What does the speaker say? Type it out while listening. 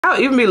I'll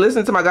even be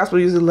listening to my gospel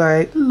music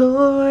like,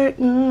 Lord,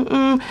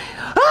 like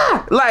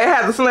I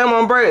have to slam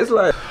on brakes.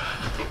 Like,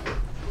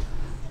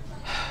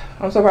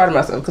 I'm so proud of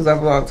myself because I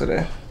vlogged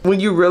today. When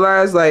you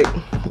realize like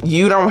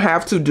you don't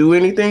have to do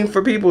anything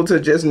for people to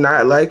just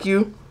not like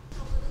you,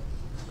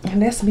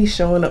 and that's me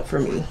showing up for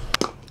me.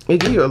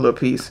 It give you a little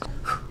piece.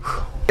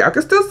 Y'all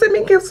can still send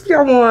me gifts if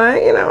y'all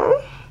want, you know.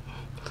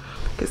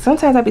 Because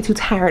sometimes I be too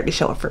tired to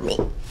show up for me.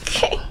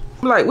 Okay.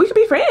 Like, we could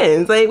be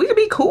friends. Like, we could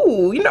be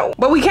cool, you know.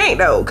 But we can't,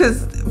 though,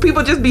 because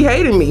people just be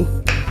hating me.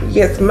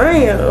 Yes,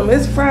 ma'am.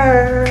 It's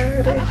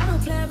Friday.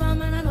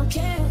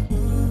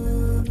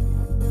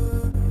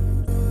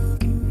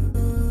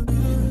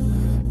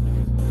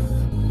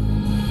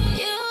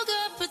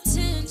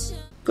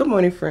 Good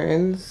morning,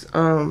 friends.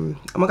 Oh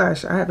my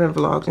gosh, I haven't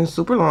vlogged in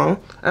super long.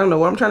 I don't know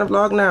what I'm trying to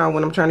vlog now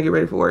when I'm trying to get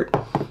ready for work.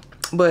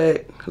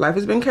 But life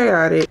has been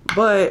chaotic.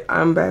 But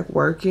I'm back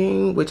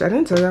working, which I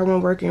didn't tell you I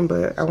wasn't working,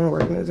 but I wasn't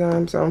working at the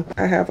time. So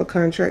I have a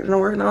contract that I'm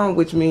working on,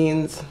 which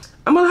means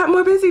I'm a lot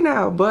more busy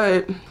now.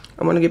 But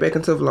I want to get back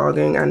into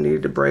vlogging. I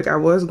needed a break. I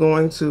was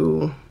going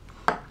to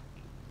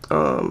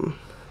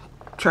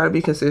try to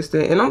be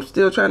consistent, and I'm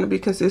still trying to be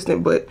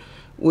consistent, but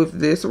with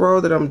this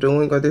role that I'm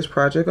doing, or this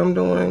project I'm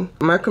doing,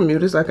 my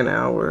commute is like an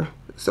hour.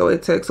 So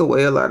it takes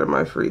away a lot of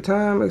my free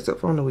time, except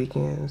for on the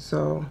weekends.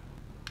 So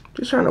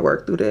just trying to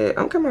work through that.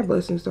 I'm counting my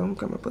blessings though, I'm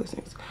counting my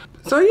blessings.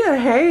 So yeah,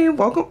 hey,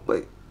 welcome.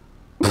 Wait.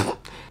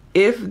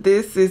 If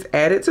this is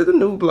added to the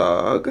new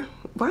vlog,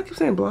 why I keep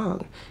saying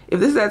blog? If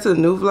this is added to the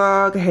new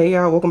vlog, hey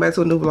y'all, welcome back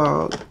to a new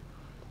vlog.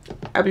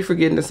 I be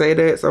forgetting to say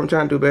that, so I'm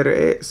trying to do better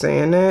at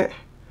saying that.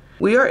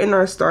 We are in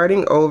our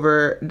starting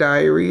over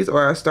diaries, or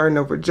our starting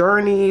over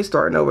journey,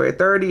 starting over at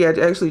 30. I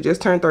actually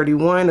just turned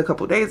 31 a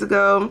couple days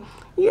ago.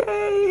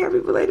 Yay, happy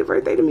belated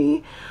birthday to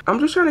me. I'm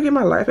just trying to get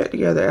my life back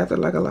together after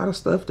like a lot of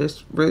stuff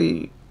that's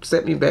really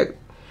set me back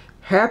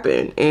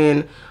happened.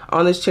 And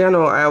on this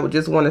channel, I would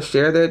just want to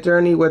share that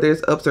journey, whether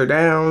it's ups or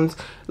downs.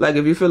 Like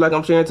if you feel like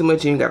I'm sharing too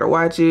much, you ain't gotta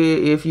watch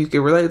it. If you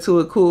can relate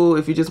to it, cool.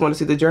 If you just want to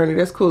see the journey,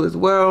 that's cool as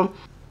well.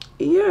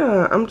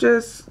 Yeah, I'm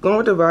just going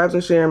with the vibes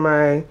and sharing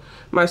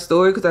my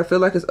story, because I feel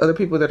like it's other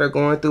people that are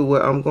going through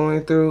what I'm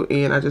going through,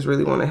 and I just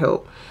really want to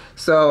help.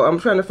 So I'm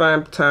trying to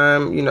find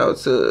time, you know,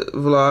 to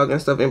vlog and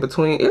stuff in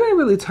between. It ain't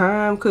really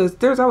time, because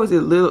there's always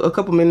a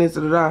couple minutes to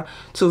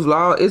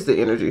vlog. It's the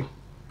energy,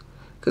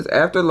 because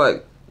after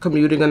like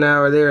commuting an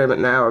hour there and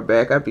an hour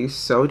back, I'd be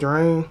so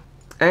drained.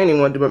 I ain't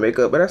even want to do my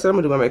makeup, but I said I'm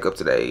gonna do my makeup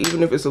today,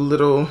 even if it's a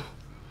little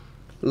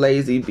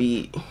lazy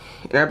beat.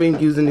 And I've been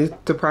using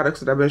the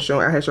products that I've been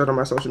showing. I had showed on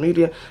my social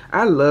media.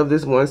 I love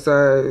this One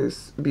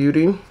Size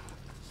Beauty.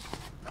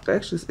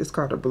 Actually, it's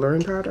called a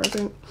blurring powder, I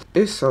think.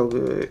 It's so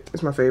good.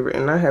 It's my favorite,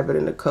 and I have it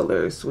in the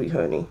color Sweet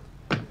Honey.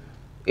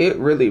 It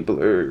really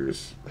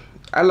blurs.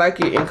 I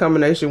like it in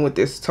combination with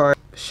this Tarte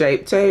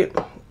Shape Tape,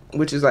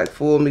 which is like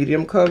full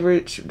medium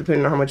coverage,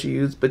 depending on how much you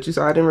use. But you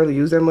saw I didn't really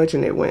use that much,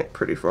 and it went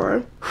pretty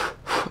far.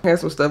 Had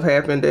some stuff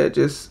happen that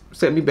just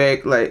set me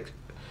back, like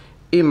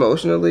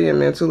emotionally and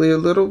mentally a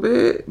little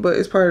bit, but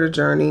it's part of the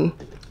journey.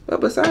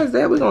 But besides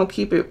that, we're gonna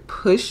keep it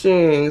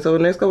pushing. So the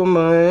next couple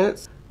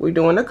months, we're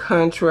doing a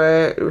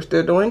contract, we're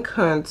still doing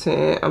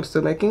content, I'm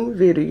still making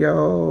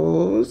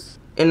videos,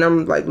 and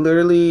I'm like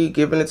literally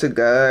giving it to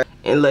God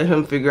and let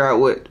him figure out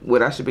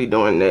what I should be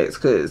doing next,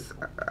 because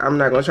I'm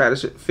not gonna try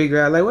to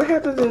figure out like what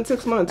happens in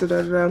 6 months or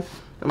da, da, da.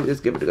 I'm gonna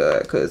just give it to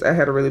God, because I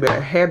had a really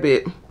bad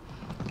habit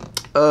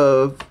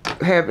of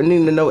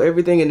needing to know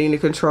everything and needing to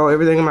control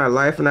everything in my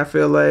life, and I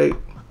feel like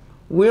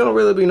we don't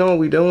really be knowing what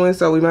we're doing,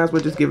 so we might as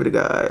well just give it to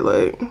God,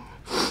 like,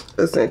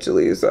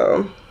 essentially.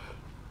 So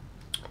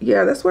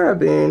yeah, that's where I've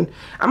been.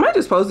 I might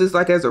just post this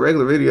like as a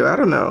regular video, I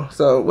don't know.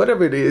 So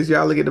whatever it is,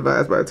 y'all will get the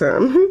vibes by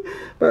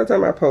the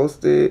time I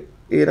post it.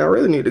 And I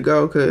really need to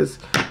go, because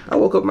I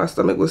woke up, my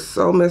stomach was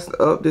so messed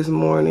up this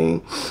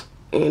morning,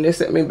 and it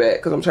set me back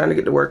because I'm trying to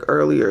get to work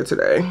earlier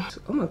today.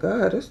 Oh my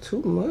God, that's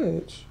too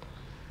much.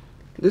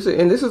 This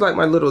is like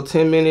my little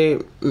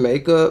 10-minute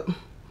makeup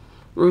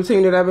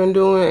routine that I've been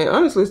doing, and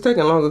honestly it's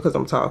taking longer because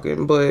I'm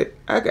talking, but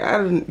I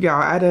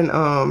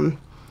didn't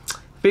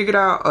figured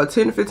out a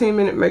 10 to 15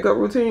 minute makeup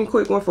routine,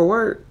 quick one for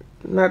work,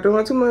 not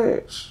doing too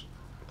much.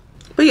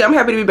 But yeah, I'm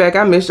happy to be back.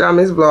 I missed y'all,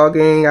 miss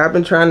vlogging. I've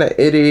been trying to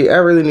edit. I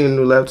really need a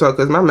new laptop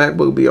because my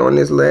MacBook be on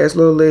this last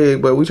little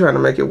leg, but we trying to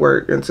make it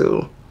work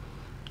until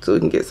we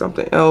can get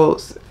something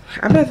else.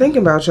 I've been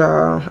thinking about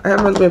y'all. I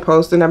haven't been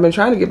posting. I've been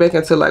trying to get back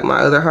into like my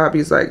other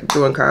hobbies, like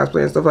doing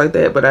cosplay and stuff like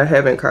that, but I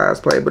haven't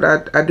cosplayed.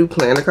 But I do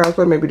plan to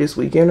cosplay maybe this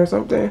weekend or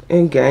something.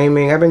 And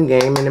gaming. I've been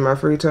gaming in my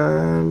free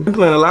time. I'm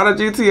playing a lot of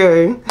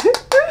GTA.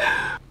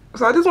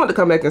 So I just wanted to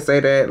come back and say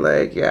that,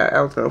 like, yeah,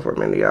 I was gone for a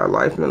minute, y'all,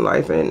 life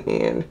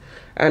and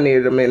I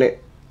needed a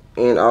minute.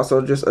 And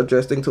also just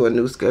adjusting to a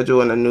new schedule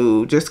and a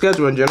new just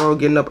schedule in general,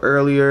 getting up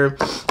earlier,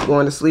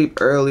 going to sleep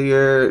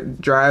earlier,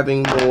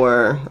 driving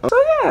more. So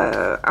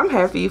yeah, I'm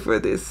happy for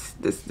this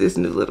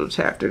new little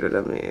chapter that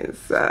I'm in.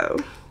 So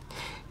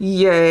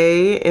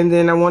Yay. And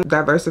then I want to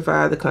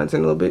diversify the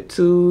content a little bit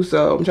too,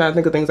 so I'm trying to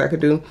think of things I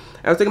could do.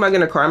 I was thinking about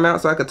getting a car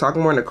mount so I could talk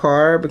more in the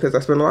car, because I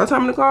spend a lot of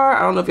time in the car.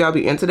 I don't know if y'all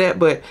be into that,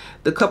 but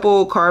the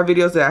couple car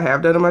videos that I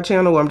have done on my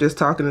channel where I'm just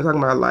talking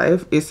about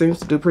life, it seems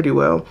to do pretty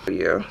well. But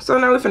yeah, so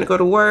now we're finna go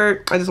to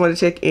work. I just want to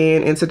check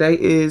in, and today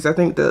is, I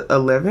think, the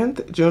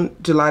 11th,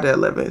 July the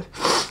 11th.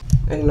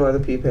 Ignore the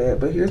pee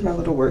pad, but here's my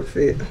little work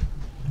fit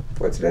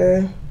for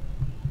today.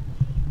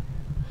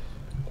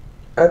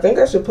 I think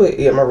I should put,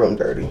 yeah, my room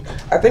dirty.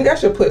 I think I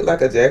should put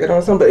like a jacket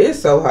on something, but it's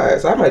so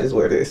hot, so I might just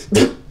wear this.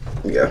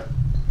 Yeah.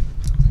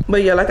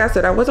 But yeah, like I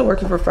said, I wasn't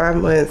working for 5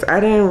 months. I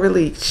didn't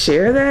really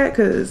share that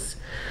because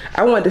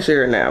I wanted to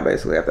share it now,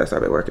 basically, after I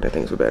started working and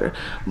things were better.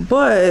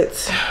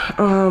 But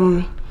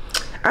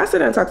I sit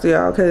down and talk to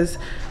y'all because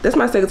that's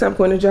my second time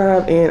quitting a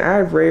job, and I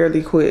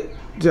rarely quit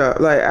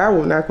job. Like, I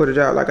will not quit a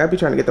job. Like, I be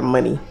trying to get the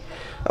money,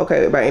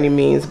 okay, by any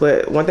means.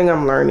 But one thing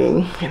I'm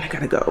learning, and I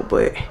gotta go,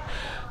 but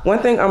one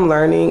thing I'm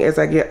learning as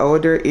I get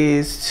older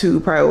is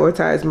to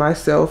prioritize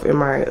myself and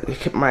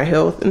my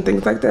health and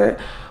things like that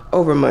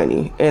over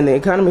money. And the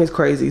economy is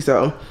crazy,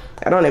 so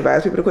I don't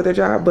advise people to quit their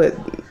job, but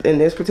in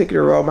this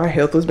particular role, my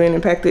health was being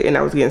impacted and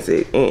I was getting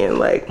sick, and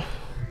like,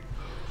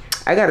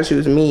 I gotta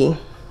choose me.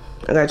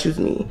 I gotta choose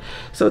me.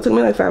 So it took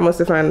me like 5 months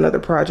to find another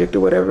project or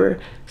whatever.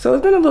 So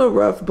it's been a little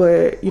rough,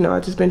 but you know,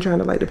 I've just been trying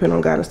to like depend on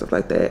God and stuff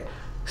like that.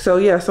 So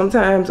yeah,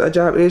 sometimes a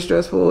job is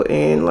stressful,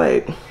 and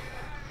like,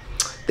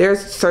 there's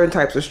certain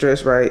types of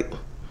stress, right?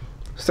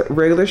 So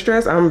regular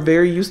stress, I'm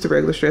very used to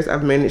regular stress.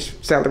 I've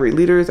managed salary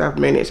leaders, I've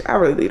managed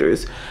hourly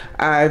leaders,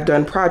 I've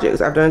done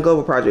projects, I've done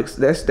global projects.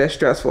 That's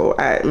stressful.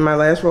 In my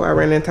last role, I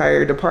ran an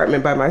entire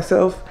department by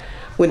myself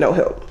with no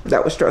help.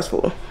 That was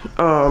stressful.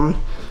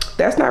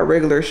 That's not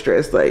regular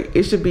stress. Like,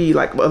 it should be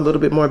like a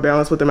little bit more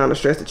balanced with the amount of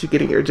stress that you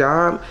get in your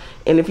job.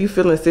 And if you're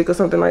feeling sick or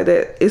something like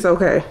that, it's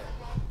okay.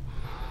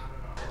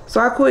 So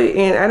I quit,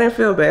 and I didn't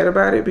feel bad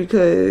about it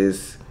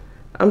because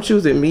I'm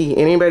choosing me.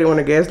 And anybody want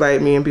to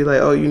gaslight me and be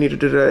like, oh, you need to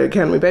do the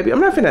academy, baby,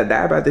 I'm not finna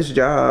die about this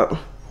job.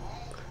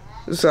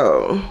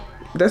 So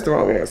that's the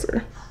wrong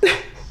answer.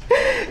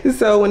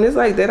 So when it's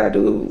like that,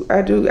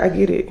 I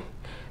get it.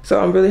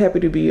 So I'm really happy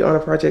to be on a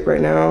project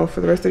right now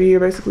for the rest of the year,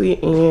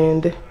 basically.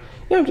 And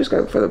yeah, I'm just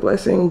grateful for the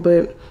blessing,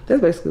 but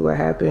that's basically what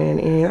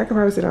happened. And I can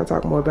probably sit down and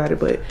talk more about it,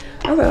 but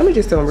I was like, let me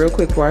just tell them real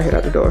quick before I head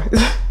out the door.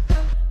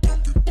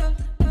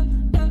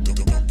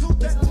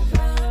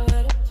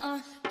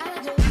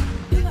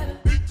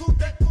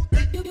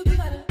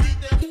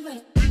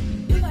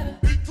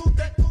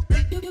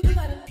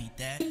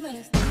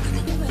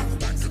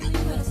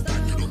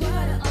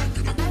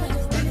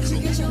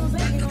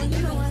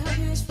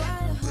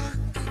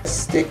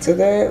 Stick to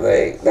that.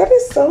 Like, that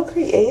is so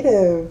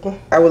creative.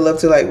 I would love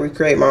to like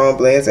recreate my own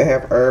blends and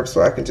have herbs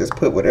so I can just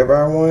put whatever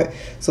I want.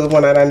 So if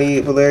one night I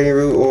need valerian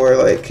root or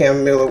like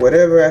chamomile or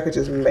whatever, I could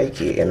just make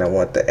it, and I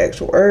want the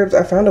actual herbs.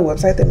 I found a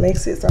website that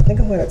makes it, so I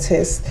think I'm gonna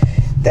test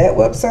that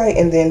website,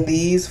 and then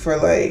these for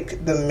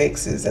like the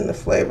mixes and the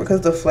flavor, because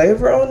the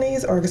flavor on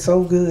these are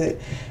so good.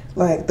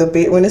 Like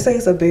when it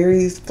says a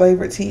berry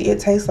flavored tea,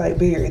 it tastes like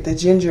berry. The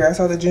ginger, I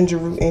saw the ginger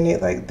root in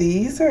it. Like,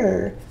 these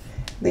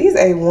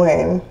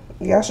A1.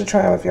 Y'all should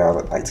try them if y'all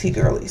like tea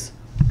girlies.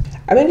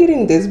 I've been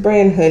getting this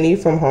brand honey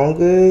from Home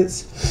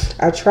Goods.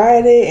 I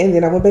tried it, and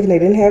then I went back and they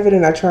didn't have it,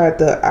 and I tried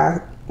the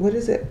what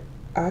is it,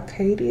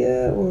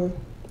 Acadia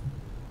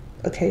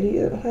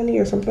honey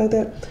or something like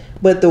that.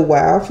 But the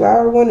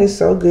wildflower one is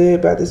so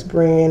good by this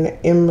brand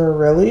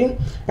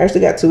Emerelli. I actually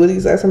got 2 of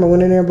these last time I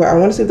went in there, but I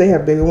want to see if they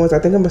have bigger ones. I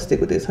think I'm gonna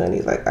stick with this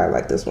honey. Like, I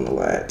like this one a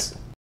lot.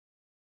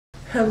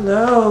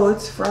 Hello,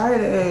 it's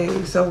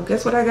Friday. So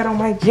guess what I got on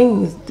my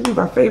jeans? This is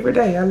my favorite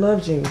day. I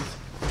love jeans.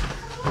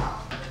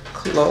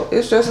 Clothes.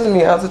 It stresses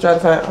me out to try to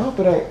find, I hope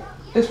it ain't,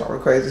 it's probably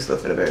crazy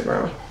stuff in the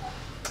background.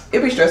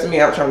 It be stressing me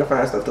out trying to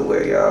find stuff to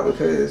wear, y'all,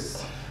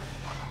 because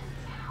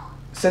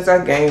since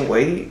I gained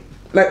weight,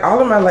 like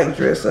all of my like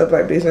dress up,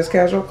 like business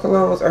casual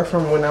clothes are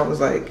from when I was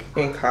like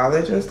in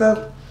college and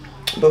stuff,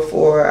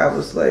 before I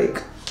was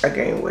like, I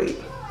gained weight.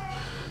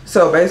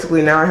 So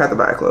basically now I have to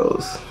buy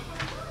clothes.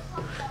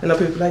 I know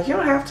people like, you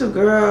don't have to,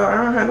 girl.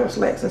 I don't have no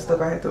slacks and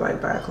stuff. I have to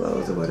like buy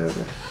clothes or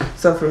whatever.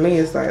 So for me,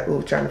 it's like,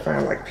 ooh, trying to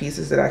find like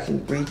pieces that I can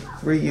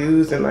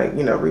reuse and like,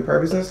 you know,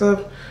 repurpose and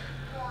stuff.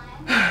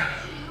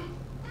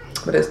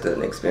 But it's still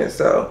an expense.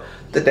 So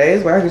the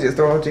days where I can just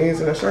throw on jeans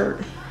and a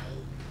shirt.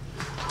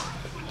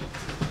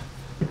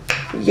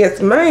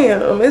 Yes,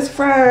 ma'am. It's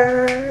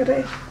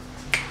Friday.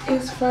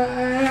 It's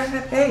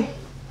Friday.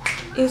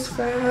 It's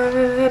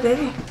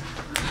Friday.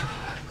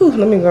 Ooh,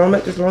 let me go and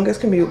make this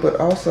longest commute, but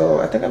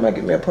also I think I might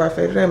get me a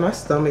parfait today. My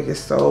stomach is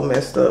so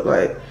messed up.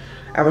 Like,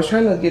 I was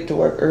trying to get to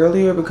work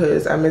earlier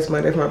because I missed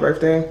Monday for my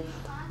birthday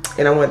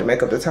and I wanted to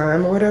make up the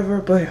time or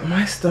whatever, but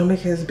my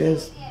stomach has been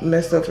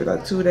messed up for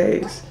like 2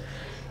 days,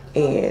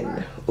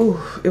 and ooh,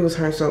 it was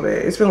hurting so bad.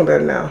 It's feeling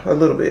better now, a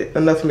little bit,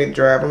 enough for me to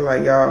drive. I'm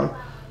like, y'all,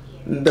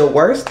 the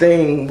worst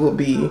thing would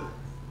be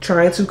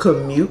trying to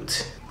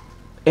commute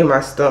in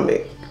my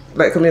stomach,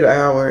 like commute an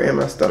hour and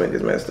my stomach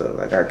is messed up.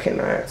 Like, I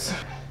cannot.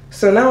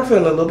 So now I'm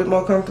feeling a little bit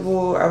more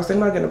comfortable. I was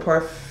thinking about getting a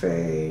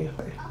parfait.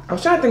 I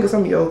was trying to think of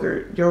some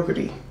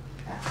yogurty.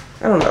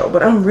 I don't know,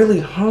 but I'm really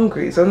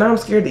hungry. So now I'm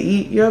scared to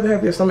eat. You ever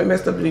have your stomach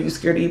messed up and you're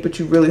scared to eat, but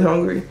you're really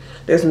hungry?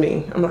 That's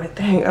me. I'm like,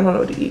 dang, I don't know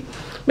what to eat.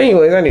 But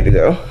anyways, I need to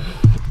go.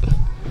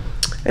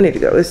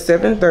 It's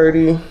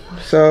 7:30,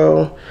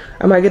 so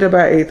I might get up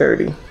by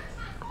 8:30.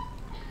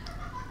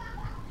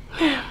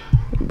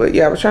 But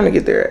yeah, I was trying to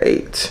get there at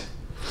 8.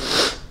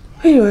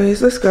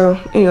 Anyways, let's go.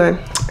 Anyway,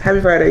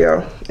 happy Friday,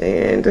 y'all.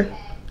 And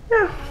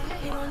yeah.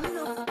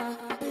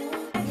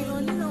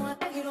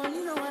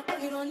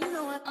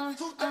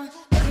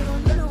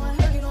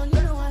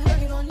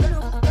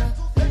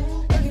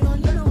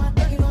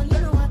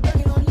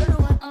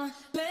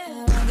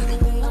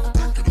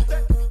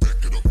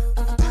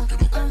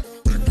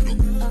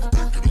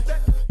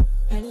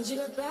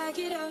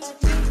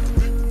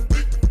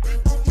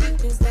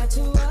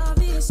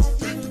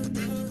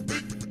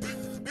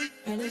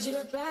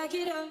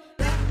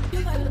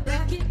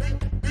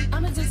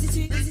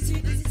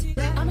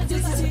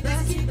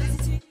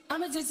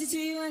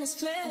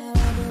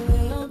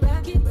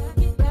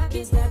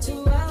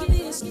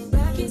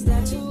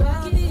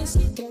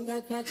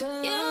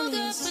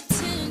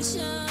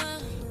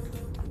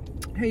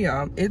 Hey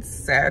y'all, it's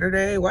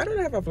Saturday. Why don't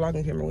I have a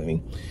vlogging camera with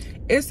me?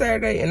 It's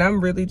Saturday and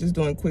I'm really just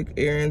doing quick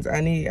errands. I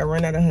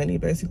ran out of honey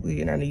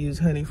basically, and I need to use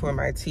honey for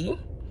my tea.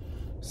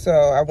 So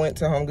I went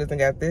to Home Goods and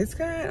got this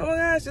kind. Oh my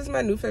gosh, this is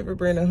my new favorite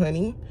brand of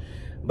honey.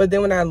 But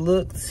then when I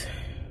looked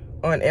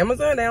on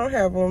Amazon, they don't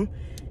have them.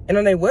 And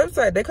on their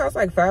website, they cost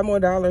like $5 more or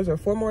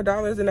 $4 more,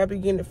 and I be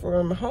getting it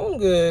from Home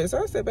Goods.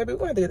 So I said, baby, we're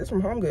gonna have to get this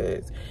from Home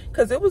Goods.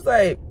 Cause it was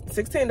like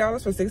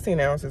 $16 for 16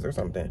 ounces or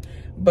something.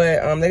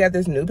 But they got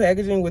this new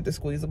packaging with the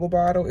squeezable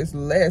bottle. It's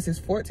less, it's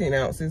 14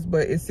 ounces,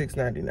 but it's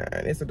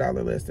 $6.99. It's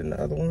 $1 less than the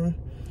other one.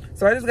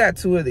 So I just got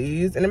 2 of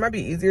these, and it might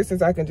be easier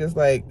since I can just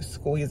like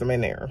squeeze them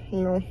in there,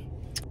 you know?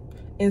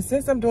 And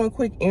since I'm doing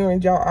quick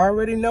errands, y'all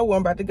already know where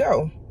I'm about to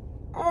go.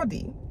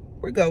 Aldi.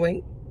 We're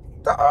going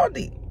to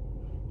Aldi.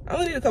 I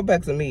only need a couple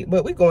packs of meat,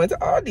 but we're going to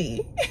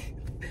Aldi.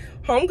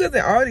 Home Goods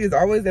and Aldi is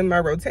always in my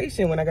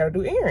rotation when I gotta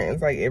do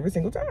errands, like every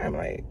single time.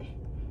 Like,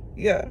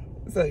 yeah.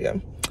 So yeah,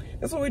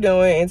 that's what we're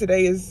doing. And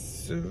today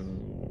is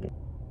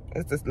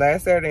it's this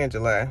last Saturday in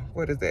July.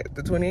 What is that?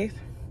 The 20th?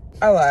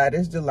 I lied.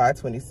 It's July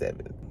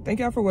 27th. Thank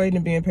y'all for waiting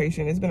and being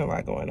patient. It's been a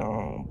lot going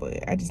on,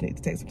 but I just need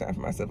to take some time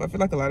for myself. I feel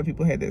like a lot of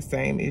people had that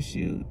same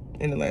issue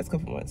in the last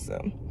couple months. So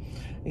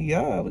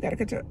yeah, we gotta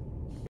catch up.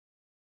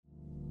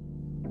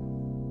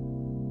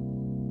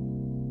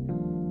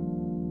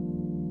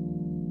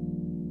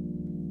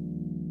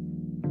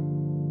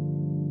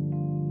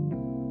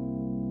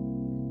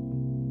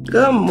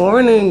 Good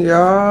morning,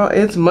 y'all.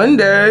 It's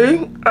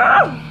Monday.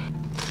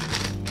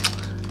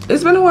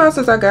 It's been a while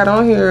since I got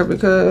on here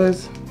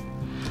because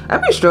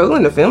I've been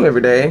struggling to film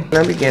every day.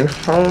 I be getting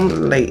home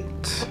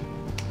late.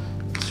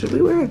 Should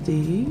we wear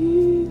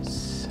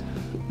these?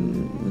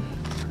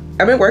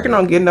 I've been working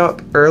on getting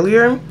up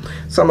earlier,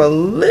 so I'm a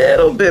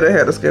little bit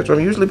ahead of schedule.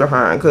 I'm usually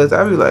behind because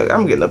I be like,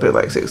 I'm getting up at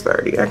like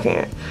 6:30. I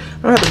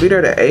don't have to be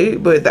there at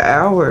 8, but the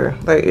hour,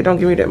 like, it don't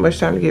give me that much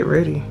time to get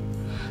ready.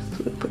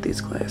 So we put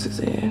these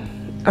glasses in.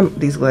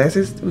 These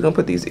glasses, we're gonna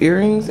put these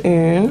earrings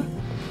in.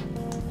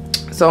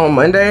 So on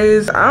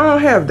Mondays, I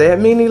don't have that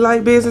many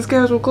like business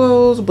casual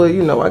clothes, but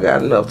you know, I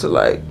got enough to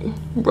like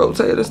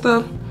rotate and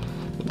stuff.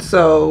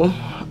 So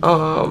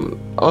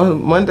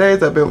on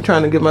Mondays, I've been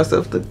trying to give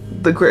myself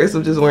the grace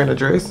of just wearing a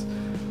dress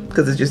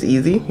because it's just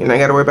easy and I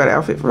gotta worry about an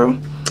outfit for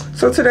them.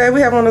 So today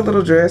we have on a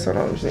little dress. Hold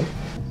on, let me see.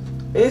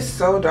 It's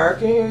so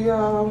dark in here,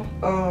 y'all.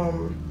 I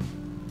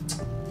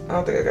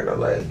don't think I got no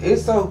light.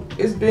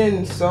 It's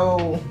been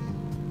so,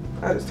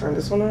 I just turned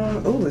this one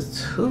on. Oh,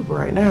 it's too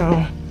bright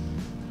now.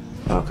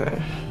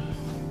 Okay.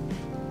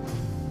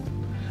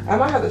 I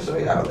might have to show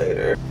y'all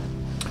later.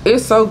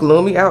 It's so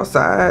gloomy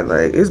outside.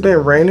 Like, it's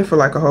been raining for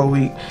like a whole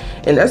week.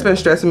 And that's been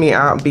stressing me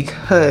out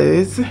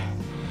because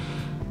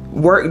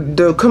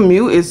the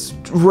commute is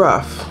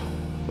rough.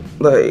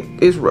 Like,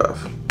 it's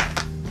rough.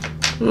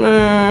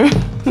 Man,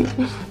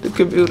 the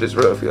commute is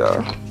rough,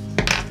 y'all.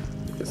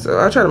 So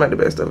I try to make the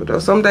best of it though.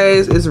 Some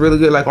days it's really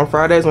good. Like on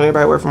Fridays when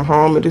everybody work from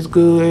home, it is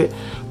good.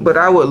 But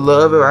I would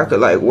love if I could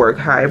like work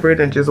hybrid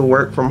and just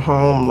work from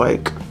home.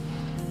 Like,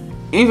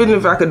 even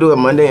if I could do it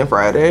Monday and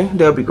Friday,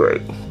 that'd be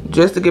great.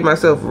 Just to give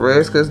myself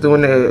rest, because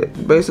doing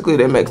that, basically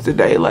that makes the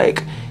day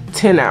like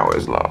 10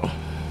 hours long.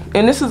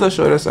 And this is a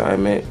short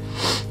assignment.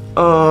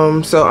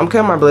 So I'm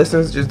counting my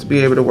blessings just to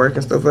be able to work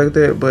and stuff like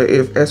that. But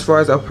as far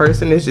as a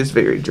person, it's just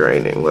very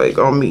draining, like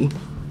on me.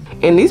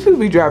 And these people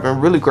be driving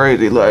really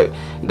crazy. Like,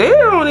 they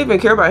don't even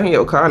care about hitting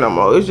your car no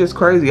more. It's just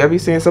crazy. I be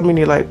seeing so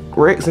many like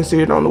wrecks and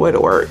shit on the way to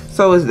work.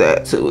 So it's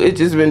that too. It's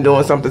just been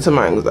doing something to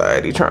my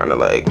anxiety, trying to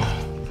like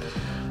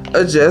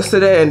adjust to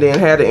that and then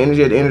have the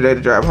energy at the end of the day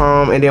to drive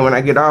home. And then when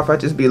I get off, I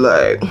just be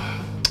like,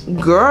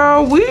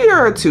 girl, we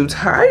are too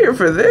tired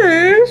for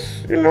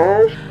this, you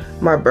know?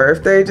 My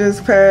birthday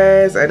just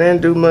passed. I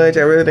didn't do much.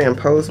 I really didn't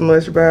post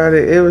much about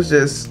it. It was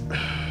just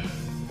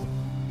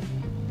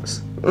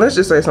let's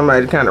just say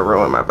somebody kind of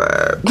ruined my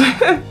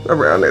vibe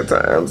around that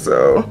time.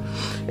 So,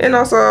 and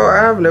also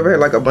I've never had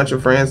like a bunch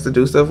of friends to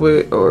do stuff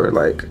with, or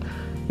like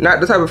not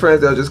the type of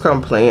friends that'll just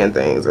come playing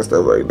things and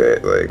stuff like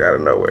that, like out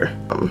of nowhere.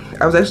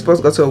 I was actually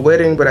supposed to go to a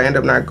wedding, but I ended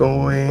up not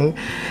going.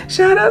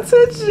 Shout out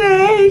to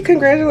Jay.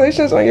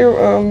 Congratulations on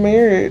your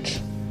marriage,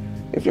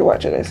 if you're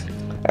watching this.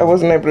 I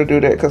wasn't able to do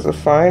that because of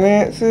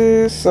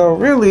finances. So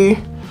really,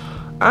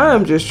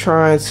 I'm just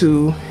trying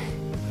to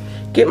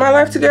get my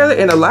life together,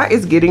 and a lot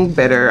is getting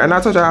better. And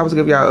I told y'all I was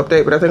gonna give y'all an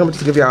update, but I think I'm gonna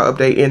just give y'all an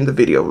update in the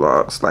video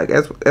vlogs, like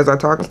as I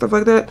talk and stuff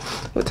like that.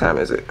 What time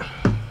is it?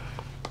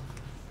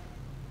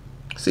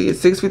 See,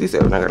 it's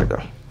 6:57. I gotta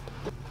go.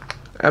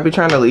 I'll be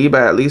trying to leave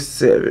by at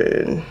least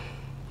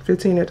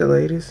 7:15 at the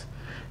latest,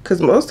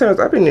 because most times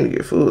I be needing to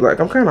get food. Like,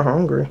 I'm kind of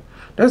hungry.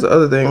 That's the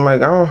other thing.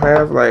 Like, I don't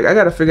have, like, I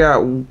gotta figure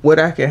out what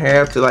I can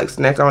have to like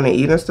snack on and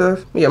eat and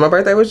stuff. Yeah, my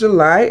birthday was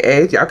July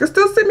 8th. Y'all can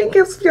still send me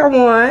gifts if y'all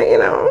want, you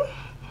know.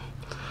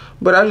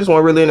 But I just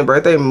want really in the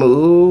birthday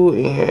mood.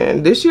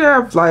 And this year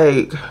I've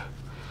like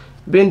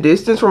been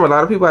distanced from a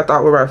lot of people I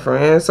thought were my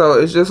friends. So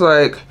it's just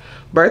like,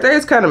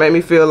 birthdays kind of make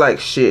me feel like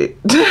shit.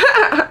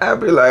 I'd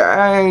be like,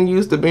 I ain't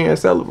used to being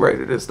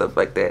celebrated and stuff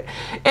like that.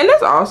 And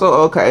that's also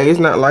okay. It's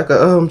not like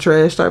a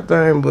trash type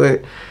thing,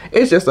 but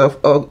it's just a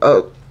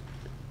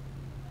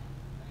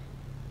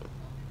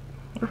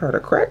I heard a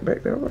crack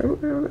back there.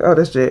 Oh,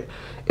 that's it.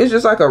 It's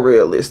just like a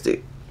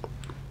realistic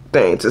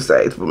thing to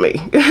say for me.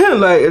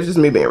 Like, it's just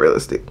me being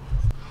realistic.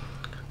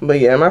 But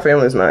yeah, my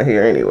family's not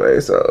here anyway,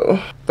 so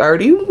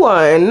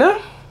 31.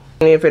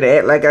 And for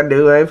that, like I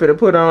do, I ain't finna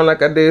put on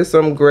like I did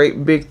some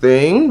great big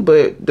thing,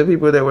 but the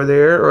people that were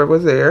there or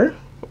was there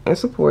and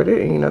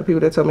supported, and you know, the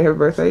people that told me happy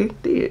birthday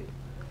did.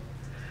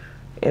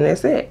 And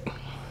that's it.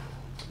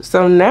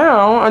 So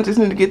now I just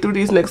need to get through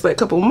these next like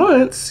couple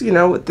months, you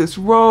know, with this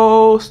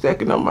role,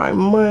 stacking up my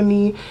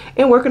money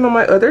and working on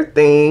my other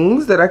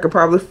things that I could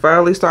probably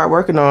finally start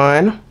working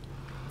on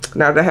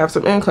now that I have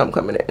some income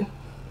coming in.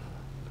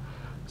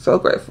 So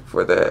grateful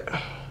for that.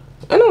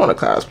 And I want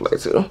to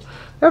cosplay too.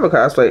 I haven't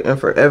cosplayed in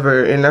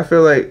forever, and I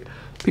feel like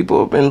people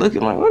have been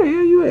looking like, where the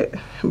hell you at?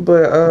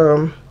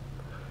 But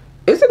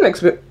it's an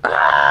expense.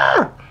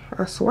 I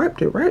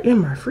swiped it right in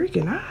my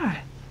freaking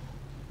eye.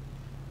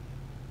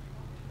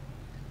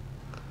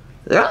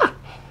 Yeah.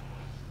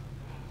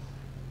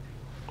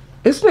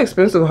 It's an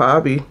expensive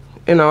hobby.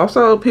 And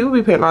also, people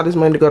be paying all this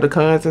money to go to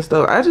cons and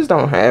stuff. I just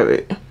don't have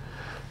it.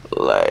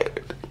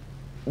 Like,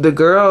 the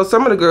girls,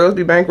 some of the girls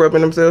be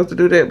bankrupting themselves to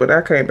do that, but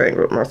I can't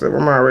bankrupt myself.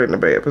 I'm already in a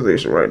bad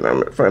position right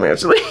now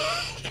financially.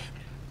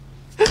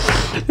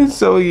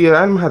 So yeah,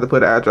 I'm gonna have to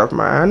put an eye drop in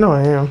my eye. I know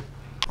I am.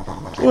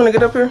 You wanna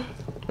get up here?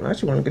 I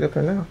actually wanna get up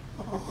here now.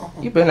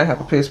 You better not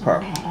have a piss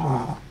pot.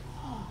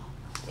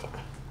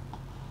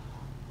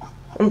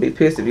 I'm gonna be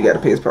pissed if you got a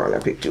piss pot and I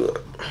picked you up.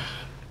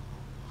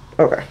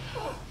 Okay.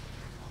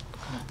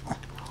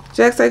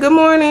 Jack, say good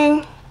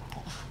morning.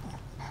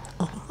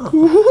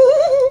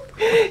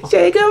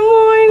 Say good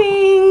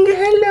morning.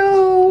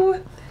 Hello.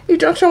 You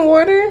drunk some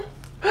water?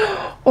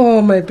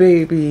 Oh, my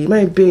baby.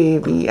 My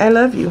baby. I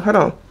love you. Hold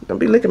on. Don't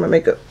be licking my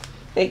makeup.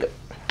 Makeup.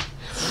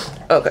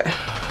 Okay.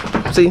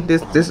 See,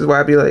 this is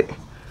why I be like,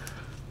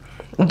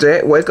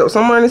 Jack, wake up.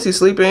 Some mornings he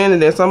sleep in,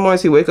 and then some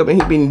mornings he wake up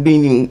and he be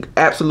needing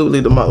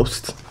absolutely the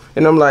most.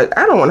 And I'm like,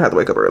 I don't want to have to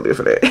wake up earlier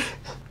for that.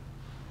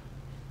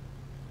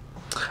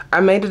 I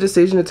made a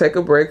decision to take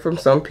a break from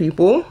some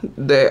people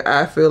that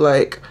I feel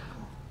like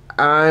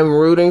I'm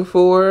rooting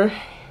for,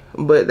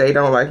 but they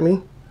don't like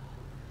me.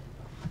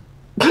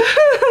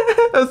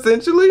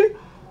 Essentially.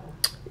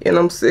 And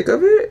I'm sick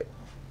of it.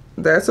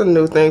 That's a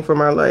new thing for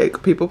my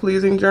like people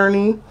pleasing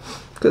journey.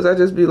 Because I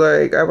just be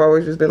like, I've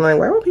always just been like,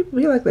 why would people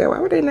be like that? Why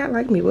would they not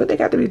like me? What they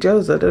got to be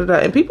jealous of?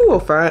 And people will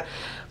find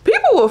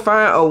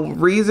a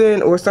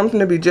reason or something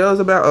to be jealous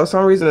about, or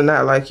some reason to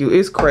not like you.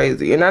 It's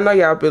crazy. And I know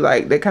y'all be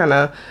like, I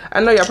know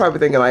y'all probably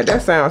thinking like,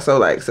 that sounds so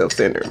like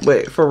self-centered.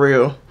 But for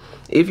real,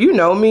 if you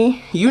know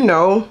me, you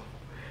know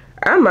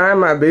I mind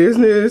my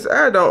business.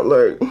 I don't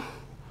like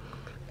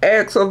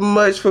ask so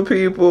much for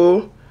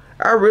people.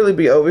 I really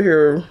be over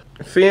here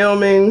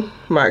filming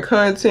my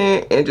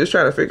content and just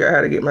trying to figure out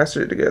how to get my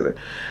shit together.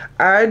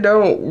 I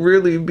don't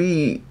really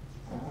be,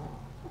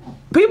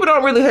 people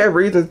don't really have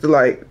reasons to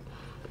like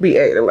be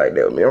acting like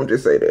that with me. I'm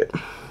just saying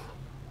that.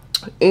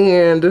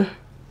 And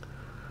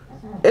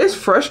it's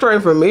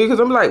frustrating for me because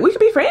I'm like, we could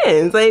be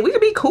friends, like we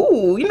could be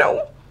cool, you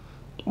know,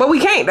 but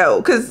we can't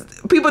though, because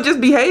people just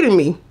be hating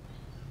me.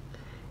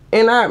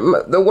 And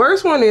the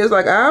worst one is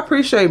like, I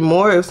appreciate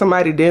more if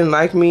somebody didn't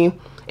like me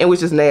and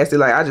was just nasty,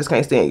 like I just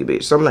can't stand you,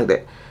 bitch, something like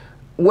that.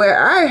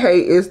 Where I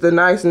hate is the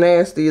nice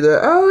nasty, the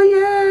oh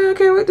yeah, I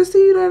can't wait to see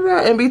you,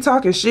 and be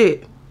talking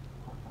shit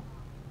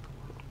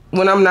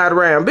when I'm not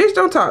around. Bitch,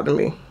 don't talk to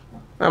me.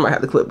 I might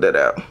have to clip that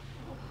out.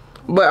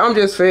 But I'm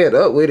just fed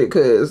up with it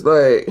because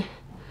like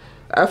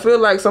I feel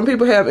like some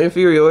people have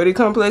inferiority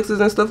complexes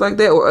and stuff like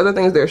that, or other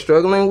things they're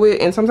struggling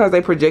with, and sometimes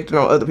they project it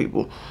on other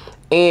people.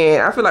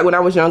 And I feel like when I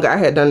was younger, I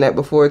had done that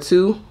before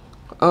too.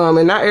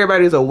 And not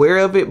everybody's aware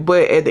of it,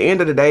 but at the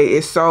end of the day,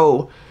 it's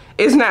so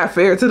it's not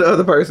fair to the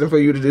other person for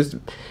you to just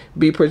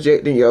be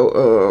projecting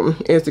your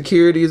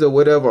insecurities or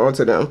whatever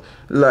onto them.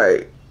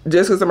 Like,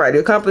 just because somebody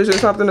accomplishes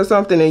something or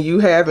something and you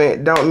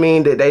haven't, don't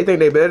mean that they think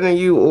they're better than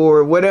you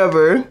or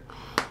whatever.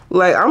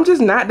 Like, I'm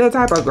just not that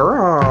type of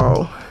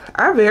girl.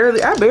 I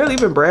barely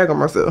even brag on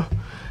myself.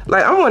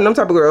 Like, I'm one of them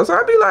type of girls. So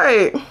I'd be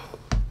like,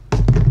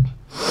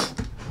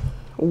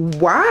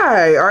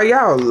 why are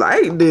y'all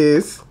like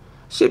this?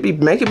 Shit be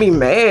making me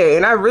mad,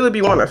 and I really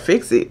be want to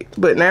fix it.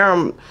 But now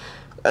I'm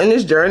in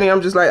this journey,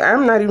 I'm just like,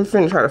 I'm not even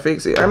finna try to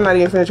fix it. I'm not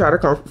even finna try to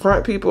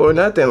confront people or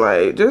nothing.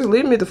 Like, just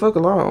leave me the fuck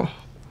alone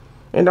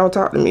and don't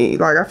talk to me.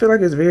 Like, I feel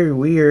like it's very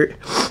weird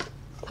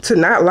to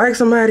not like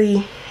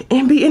somebody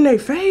and be in their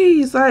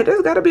face. Like,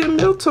 there's gotta be a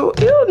mental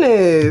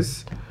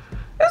illness.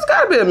 There's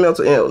gotta be a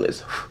mental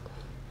illness.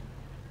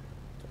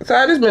 So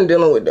I just been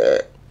dealing with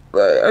that.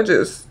 Like,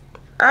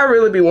 I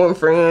really be wanting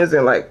friends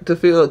and like to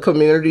feel a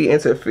community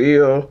and to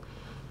feel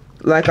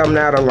like I'm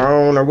not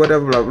alone or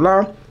whatever, blah,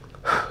 blah.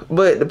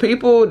 But the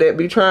people that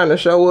be trying to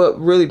show up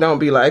really don't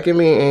be liking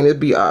me, and it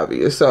be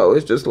obvious. So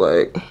it's just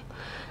like,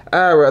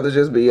 I'd rather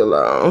just be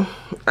alone.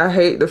 I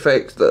hate the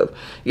fake stuff.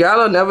 Y'all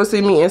will never see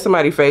me in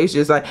somebody's face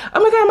just like, oh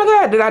my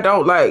god, that I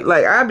don't like.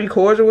 Like, I'd be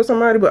cordial with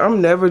somebody, but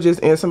I'm never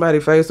just in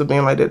somebody's face of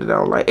being like that I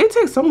don't like. It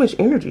takes so much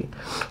energy.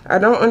 I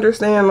don't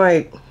understand,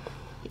 like,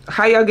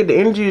 how y'all get the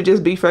energy to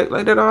just be fake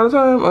like that all the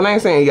time. Well, I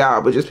ain't saying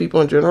y'all, but just people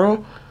in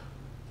general.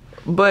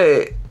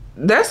 But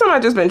that's something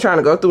I've just been trying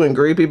to go through and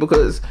grieve people,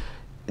 because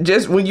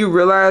just when you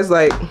realize,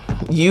 like,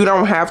 you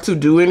don't have to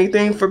do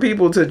anything for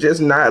people to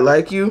just not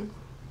like you,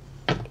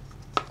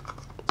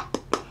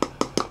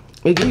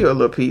 it give you a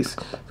little peace.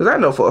 Because I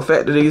know for a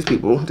fact that these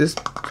people,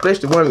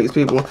 especially one of these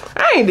people,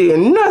 I ain't did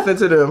nothing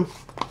to them.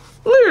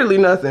 Literally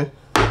nothing.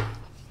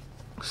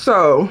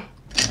 So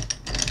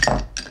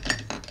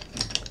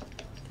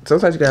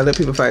sometimes you gotta let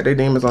people fight their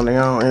demons on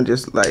their own and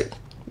just like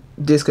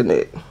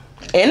disconnect.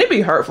 And it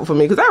be hurtful for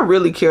me because I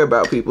really care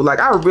about people. Like,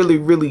 I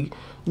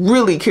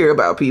really care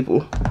about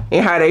people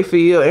and how they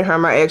feel and how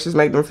my actions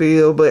make them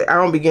feel. But I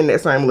don't be getting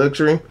that same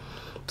luxury.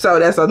 So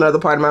that's another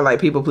part of my like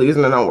people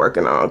pleasing that I'm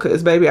working on.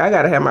 Because baby, I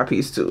gotta have my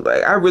peace too.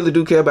 Like, I really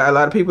do care about a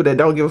lot of people that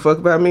don't give a fuck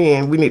about me,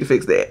 and we need to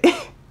fix that.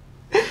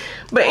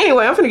 But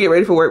anyway, I'm finna get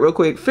ready for work real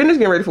quick. Finish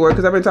getting ready for work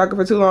because I've been talking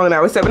for too long and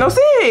now it's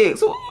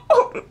 7:06.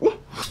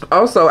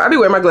 Also, I be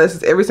wearing my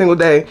glasses every single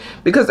day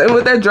because, and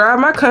with that dry,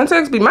 my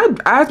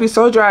eyes be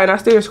so dry and I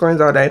stare at screens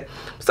all day.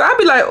 So I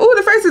be like, oh,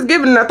 the face is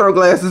giving, and I throw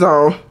glasses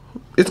on.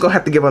 It's gonna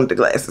have to give on the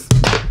glasses.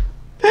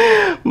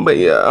 But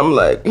yeah, I'm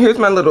like, here's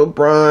my little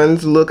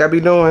bronze look I be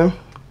doing.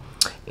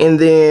 And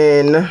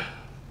then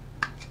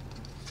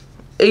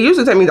it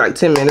usually take me like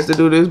 10 minutes to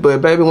do this,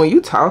 but baby, when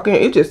you talking,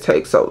 it just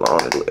takes so long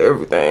to do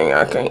everything.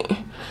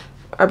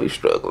 I be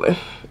struggling.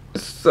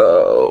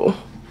 So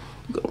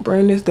I'm gonna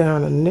bring this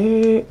down the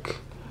neck.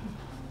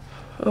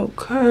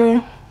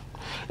 Okay.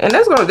 And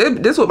that's gonna,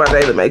 this is what my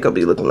daily makeup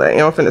be looking like.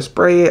 And I'm finna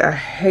spray it. I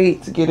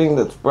hate getting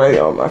the spray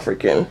on my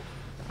freaking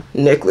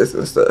necklace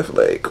and stuff.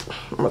 Like,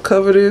 I'm gonna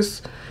cover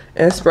this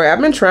and spray. I've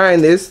been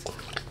trying this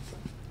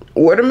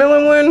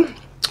watermelon one.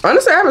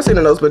 Honestly, I haven't seen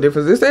a noticeable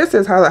difference. It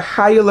says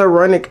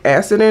hyaluronic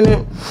acid in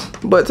it,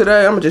 but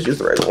today I'm gonna just use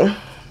the regular one.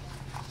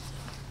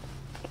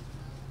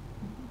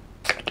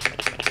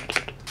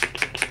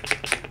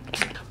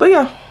 But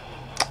yeah,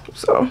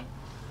 so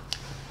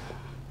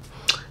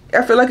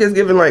I feel like it's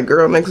giving like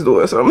girl next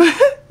door or something.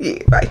 Yeah,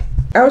 bye.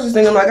 I was just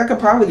thinking like I could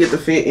probably get the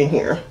fit in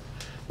here,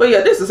 but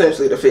yeah, this is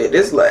essentially the fit.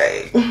 This,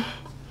 like,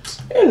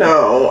 you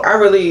know, I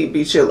really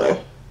be chilling.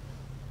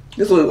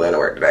 This is what we went to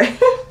work today.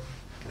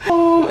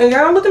 And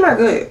y'all, look at my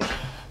good.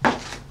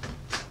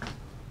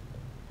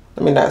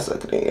 Let me not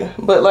suck it in.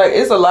 But like,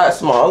 it's a lot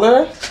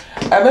smaller.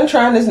 I've been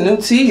trying this new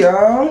tea,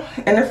 y'all,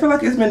 and I feel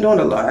like it's been doing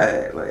a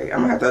lot. Like,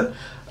 I'm gonna have to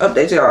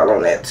update y'all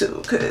on that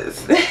too,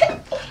 cause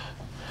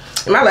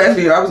in my last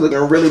video I was looking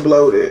really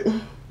bloated,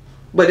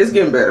 but it's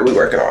getting better. We're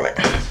working on it.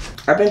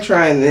 I've been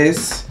trying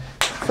this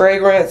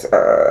fragrance.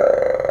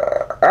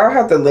 I'll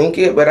have to link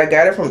it, but I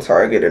got it from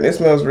Target and it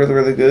smells really,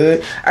 really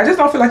good. I just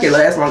don't feel like it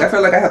lasts long. I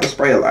feel like I have to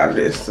spray a lot of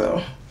this,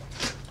 so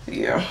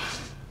yeah.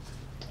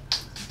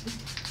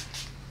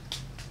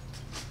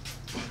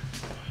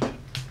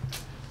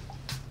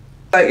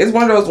 Like, it's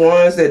one of those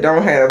ones that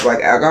don't have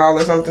like alcohol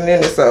or something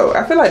in it, so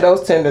I feel like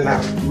those tend to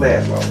not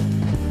last long.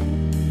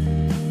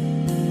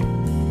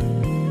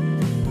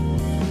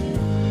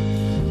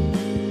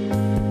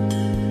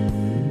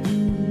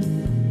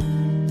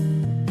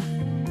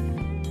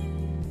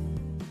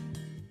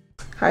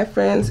 Hi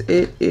friends,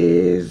 it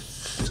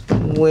is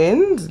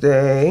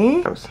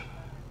Wednesday.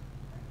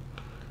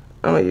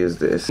 I'm gonna use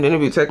this. Then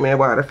if you take me a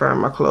while to find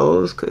my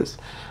clothes, cause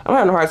I'm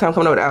having a hard time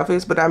coming up with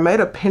outfits, but I made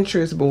a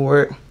Pinterest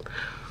board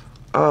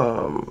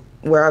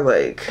where I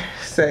like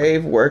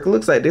save work. It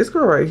looks like this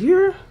girl right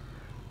here.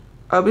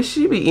 Oh, but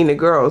she be eating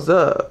girls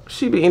up.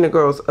 She be eating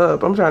girls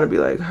up. I'm trying to be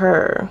like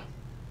her.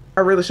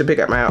 I really should pick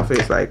out my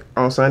outfits like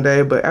on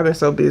Sunday, but I've been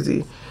so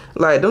busy.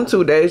 Like, them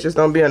 2 days just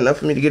don't be enough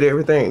for me to get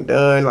everything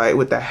done, like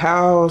with the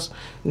house,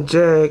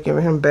 Jack,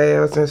 giving him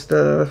baths and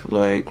stuff.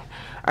 Like,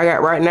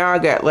 Right now I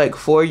got like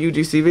 4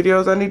 UGC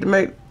videos I need to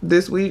make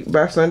this week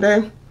by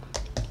Sunday.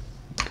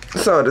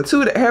 So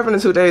having the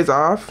 2 days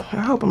off, I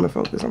hope I'm in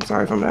focus. I'm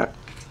sorry if I'm not.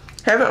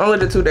 Having only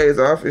the 2 days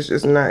off is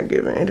just not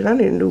giving. And then I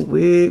need a new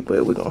wig,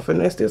 but we're gonna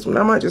finesse this one.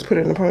 I might just put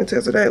it in a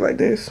ponytail today like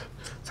this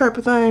type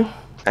of thing.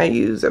 I've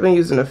been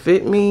using a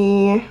Fit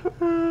Me.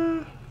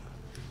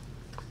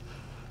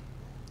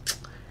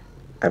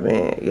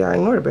 Yeah,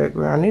 ignore the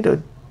background. I need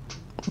to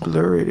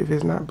blur it if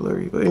it's not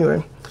blurry. But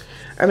anyway,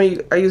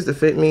 I use the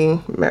Fit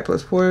Me Matte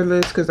Plus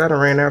Poreless because I done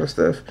ran out of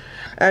stuff.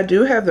 I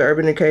do have the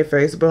Urban Decay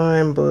face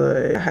bun,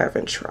 but I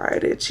haven't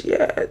tried it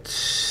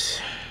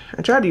yet.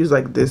 I try to use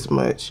like this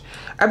much.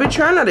 I've been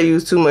trying not to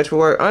use too much for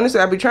work. Honestly,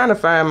 I've been trying to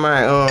find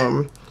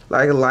my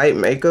like light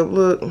makeup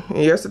look.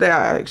 And yesterday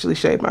I actually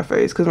shaved my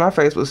face because my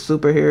face was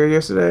super hairy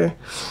yesterday.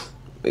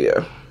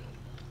 Yeah.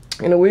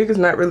 And the wig is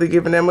not really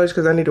giving that much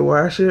because I need to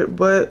wash it.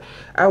 But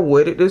I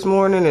wet it this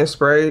morning and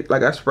sprayed.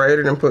 Like I sprayed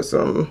it and put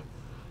some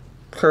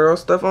curl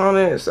stuff on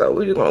it. So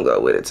we're just gonna go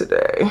with it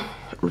today.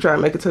 I'm trying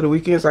to make it to the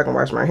weekend so I can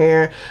wash my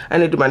hair. I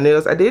need to do my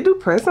nails. I did do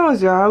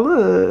press-ons, y'all.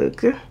 Look.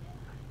 Can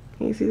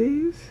you see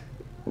these?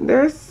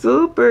 They're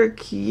super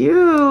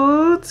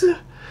cute.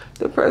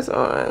 The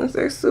press-ons,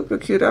 they're super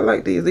cute. I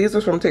like these. These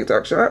are from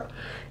TikTok Shop.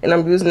 And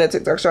I'm using that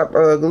TikTok Shop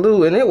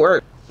glue and it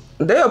worked.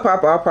 They'll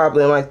pop off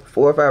probably in like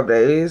 4 or 5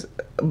 days.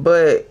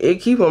 But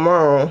it keep them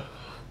on.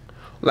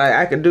 Like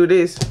I can do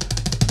this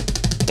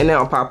and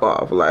they'll pop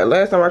off. Like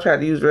last time I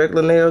tried to use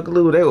regular nail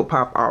glue, they will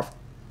pop off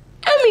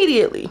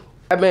immediately.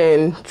 I've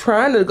been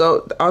trying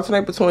to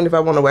alternate between if I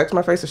want to wax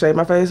my face or shave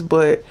my face,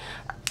 but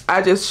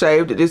I just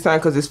shaved it this time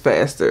because it's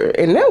faster.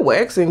 And that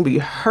waxing be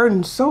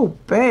hurting so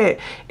bad.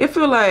 It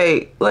feel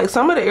like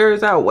some of the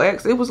areas I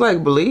waxed, it was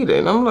like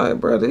bleeding. I'm like,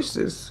 bro, this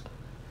is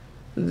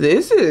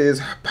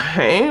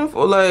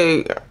painful.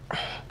 Like,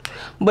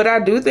 but I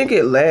do think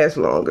it lasts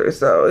longer,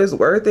 so it's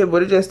worth it.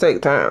 But it just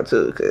takes time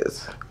too,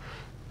 cause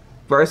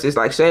versus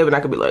like shaving, I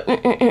could be like,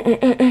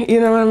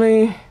 you know what I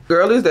mean?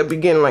 Girlies that be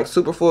getting like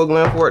super full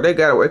glam for it, they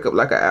gotta wake up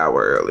like an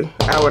hour early,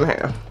 hour and a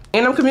half.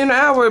 And I'm commuting an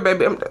hour,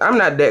 baby. I'm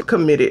not that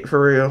committed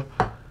for real.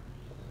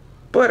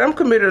 But I'm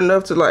committed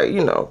enough to like,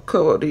 you know,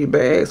 cover these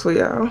bags for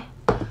y'all.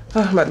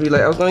 I'm about to be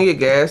like, I was gonna get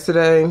gas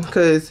today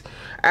because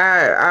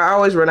I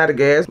always run out of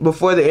gas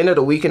before the end of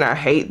the week, and I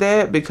hate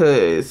that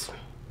because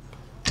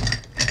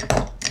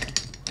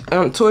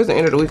towards the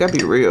end of the week I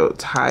be real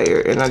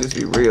tired and I just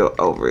be real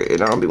over it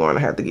and I don't be wanting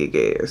to have to get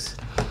gas.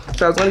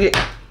 So I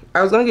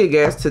was gonna get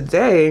gas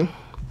today,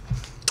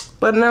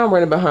 but now I'm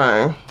running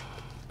behind.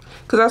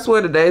 Cause I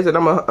swear the days that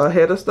I'm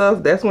ahead of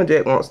stuff, that's when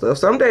Jack wants stuff.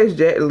 Some days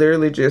Jack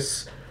literally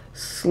just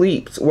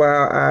sleeps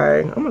while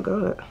oh my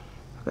God,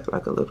 I got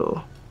like a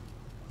little,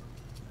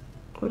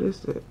 what is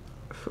that,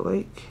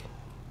 flake?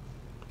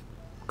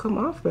 Come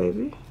off,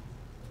 baby.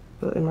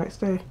 But it might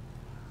stay.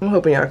 I'm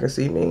hoping y'all can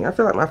see me. I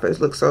feel like my face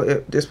looks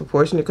so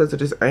disproportionate because of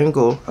this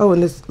angle. Oh,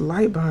 and this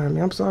light behind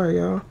me. I'm sorry,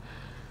 y'all.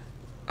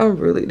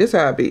 This is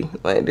how I be.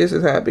 Like, this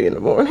is how I be in the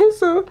morning.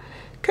 So,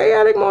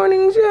 chaotic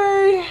morning,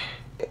 Jay.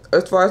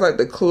 As far as like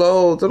the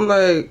clothes, I'm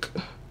like,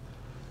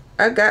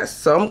 I got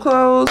some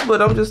clothes,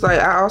 but I'm just like,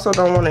 I also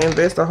don't want to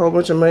invest a whole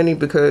bunch of money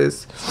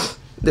because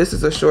this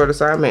is a short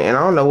assignment and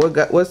I don't know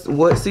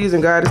what season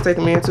God is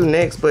taking me into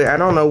next, but I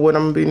don't know what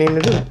I'm gonna be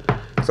needing to do.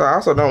 So I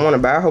also don't want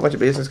to buy a whole bunch of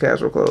business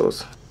casual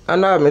clothes. I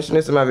know I mentioned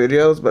this in my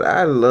videos, but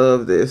I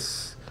love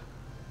this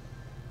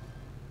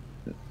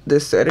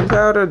setting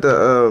powder,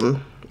 the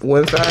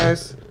one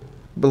size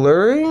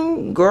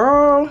blurring,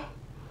 girl.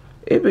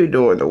 It be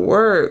doing the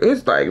work.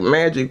 It's like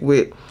magic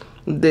with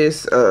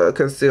this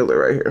concealer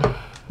right here,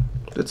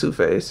 the Too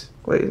Faced.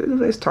 Wait,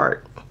 it's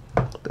Tarte,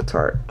 the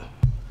Tarte.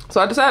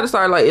 So I decided to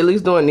start like at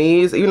least doing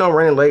these. You know, I'm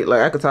running late.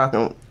 Like I could talk,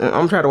 and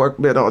I'm trying to work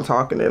a bit on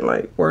talking and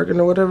like working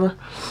or whatever,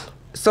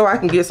 so I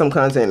can get some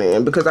content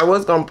in. Because I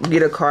was gonna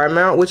get a car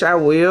mount, which I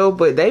will,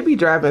 but they be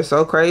driving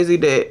so crazy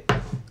that,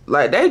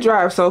 like, they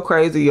drive so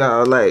crazy,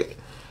 y'all. Like,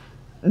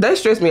 they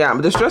stress me out.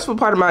 But the stressful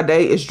part of my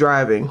day is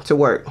driving to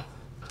work.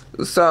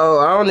 So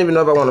I don't even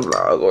know if I want to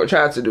vlog or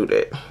try to do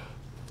that,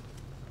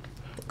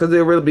 because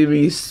it'll really be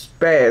me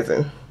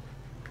spazzing.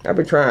 I've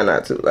been trying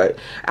not to. Like,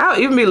 I'll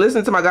even be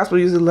listening to my gospel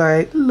music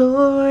like,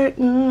 Lord,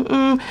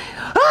 like,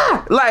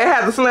 I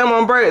have to slam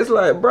on brakes.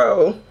 Like,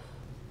 bro,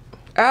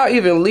 I'll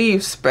even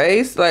leave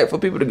space like for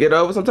people to get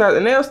over sometimes,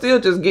 and they'll still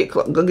just get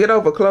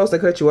over close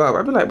and cut you off.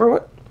 I'll be like, bro,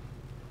 what?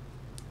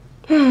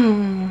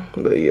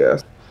 But yeah.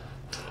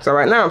 So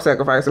right now I'm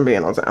sacrificing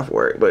being on time for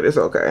work, but it's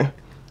okay,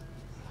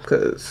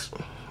 cause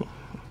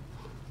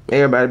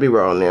everybody be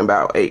rolling in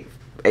about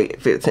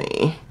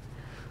 8:15.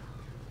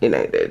 It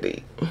ain't that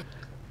deep.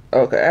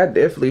 Okay, I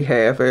definitely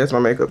half-assed my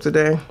makeup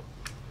today,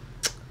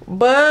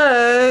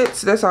 but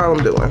that's all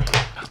I'm doing.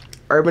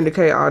 Urban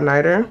Decay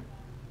all-nighter,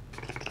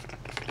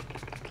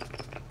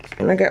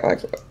 and I got like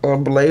a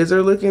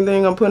blazer looking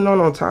thing I'm putting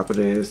on top of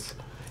this,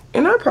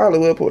 and I probably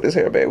will pull this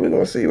hair back. We're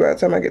gonna see by the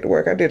time I get to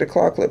work. I did a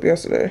claw clip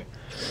yesterday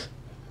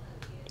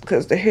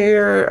because the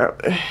hair,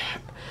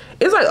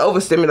 it's like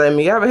overstimulating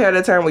me. You ever had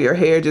that time where your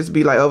hair just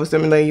be like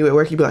overstimulating you at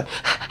work? You be like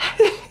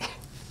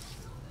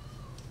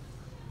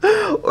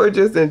or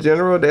just in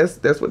general, that's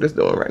what it's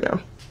doing right now.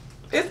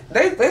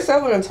 They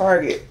sell them in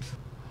Target.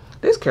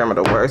 This camera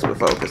the worst with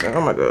focusing.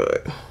 Oh my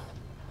god.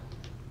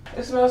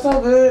 It smells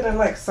so good and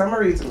like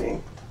summery to me.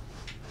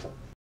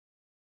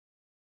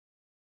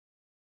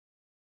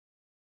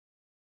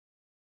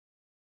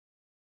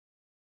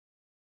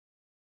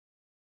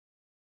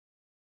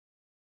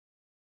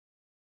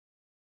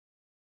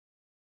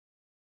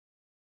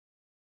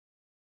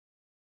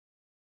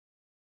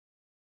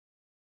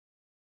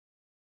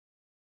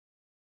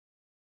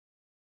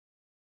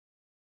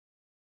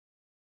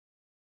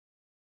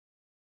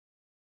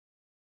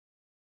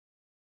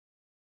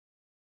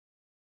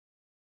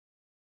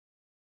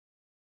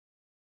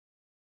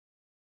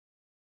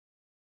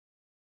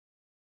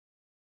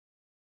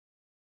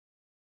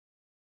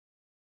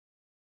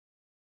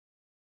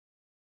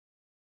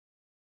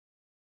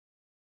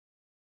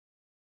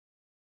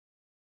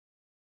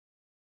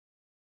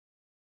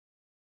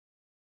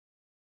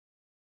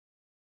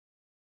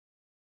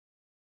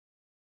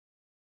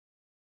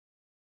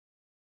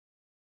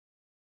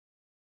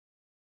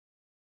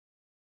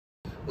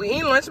 We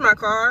eating lunch in my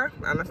car,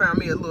 and I found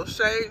me a little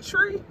shade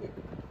tree.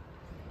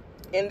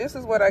 And this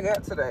is what I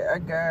got today. I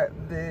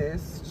got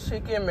this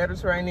chicken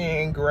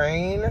Mediterranean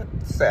grain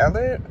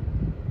salad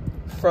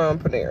from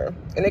Panera.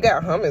 And it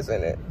got hummus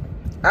in it.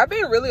 I've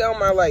been really on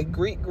my like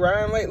Greek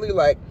grind lately.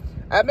 Like,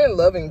 I've been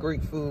loving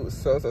Greek food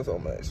so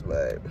much.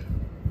 Like,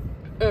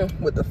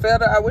 with the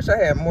feta, I wish I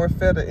had more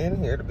feta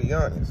in here, to be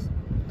honest.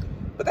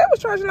 But that was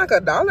charging like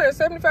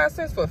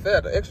 $1.75 for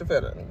feta, extra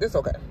feta. It's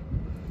okay.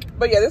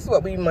 But yeah, this is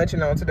what we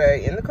munching on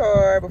today in the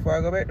car before I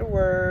go back to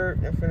work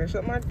and finish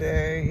up my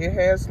day. It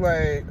has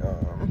like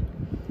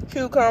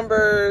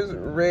cucumbers,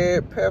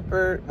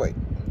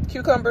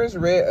 cucumbers,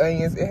 red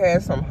onions. It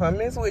has some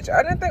hummus, which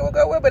I didn't think would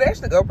go well, but it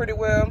actually go pretty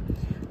well.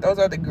 Those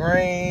are the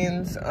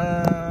grains.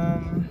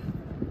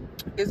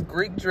 It's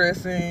Greek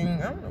dressing.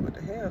 I don't know what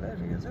the hell that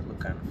is. That look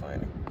kind of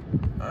funny.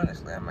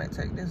 Honestly, I might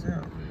take this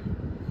out.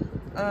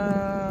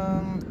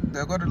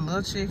 They'll go to the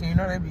little chicken. You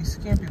know they be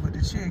skimpy with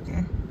the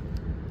chicken.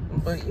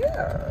 But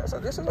yeah, so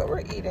this is what we're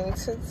eating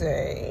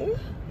today.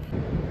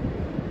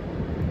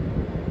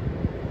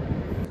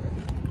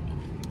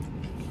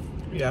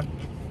 Yeah.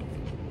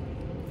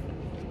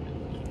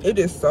 It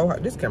is so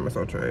hot. This camera's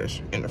so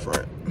trash in the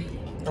front.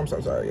 I'm so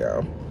sorry,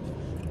 y'all.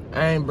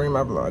 I ain't bring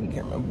my vlogging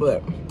camera,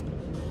 but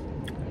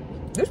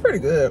it's pretty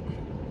good.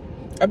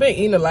 I've been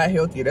eating a lot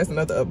healthier. That's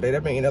another update.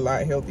 I've been eating a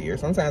lot healthier.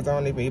 Sometimes I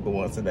don't even eat but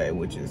once a day,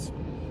 which is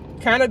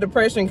kind of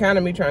depression, kind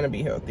of me trying to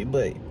be healthy,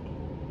 but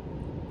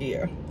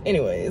yeah.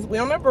 Anyways, we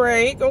on a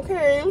break,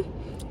 okay?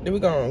 Then we're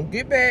gonna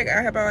get back.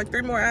 I have about like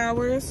 3 more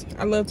hours.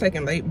 I love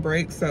taking late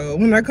breaks, so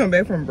when I come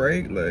back from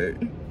break, like,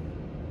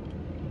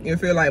 you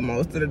feel like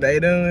most of the day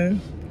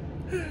done.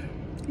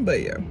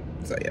 But yeah,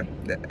 so yeah,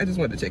 I just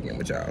wanted to check in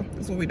with y'all.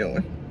 That's what we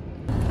doing.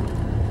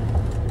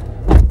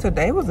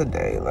 Today was a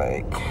day,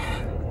 like,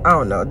 I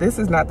don't know. This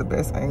is not the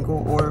best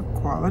angle or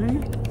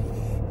quality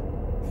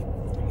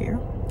here.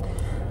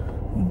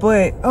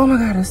 But, oh my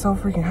God, it's so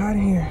freaking hot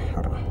in here.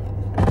 Hold on.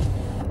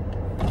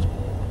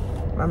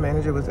 My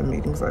manager was in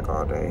meetings like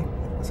all day,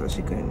 so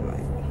she couldn't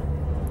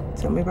like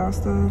tell me about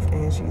stuff,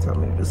 and she told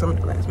me to do some of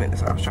the last minute,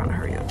 so I was trying to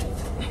hurry up.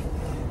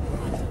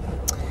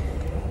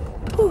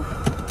 Whew.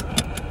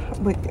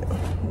 But yeah,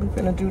 we're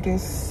gonna do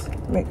this,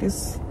 make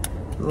this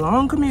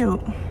long commute.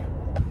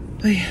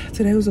 But yeah,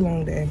 today was a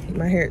long day.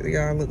 My hair,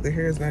 y'all, look, the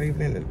hair is not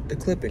even in the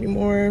clip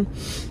anymore.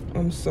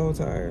 I'm so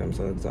tired, I'm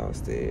so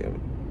exhausted.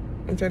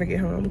 I'm trying to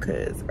get home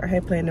because I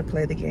had planned to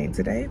play the game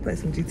today, play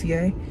some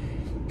GTA.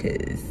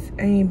 Cause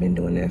I ain't been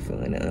doing that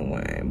fun to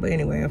unwind. But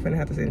anyway, I'm finna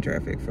have to sit in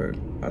traffic for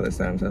all this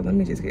time, so let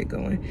me just get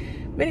going.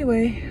 But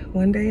anyway,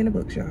 one day in the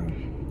books, y'all.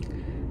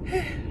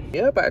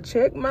 Yep, I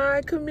checked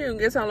my commute.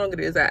 Guess how long it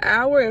is? 1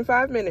 hour and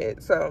 5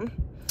 minutes. So I'm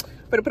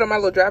gonna put on my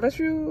little driving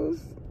shoes.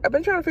 I've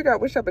been trying to figure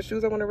out which type of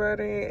shoes I want to ride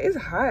in. It's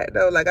hot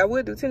though. Like, I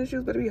would do tennis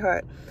shoes, but it be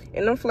hot.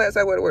 And them flats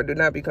I wear to work do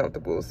not be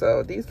comfortable.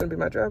 So these gonna be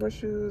my driving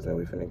shoes, and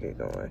we finna get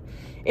going.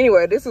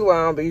 Anyway, this is why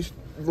I don't be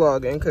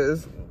vlogging,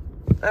 cause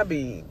I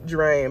be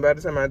drained by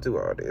the time I do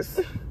all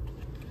this.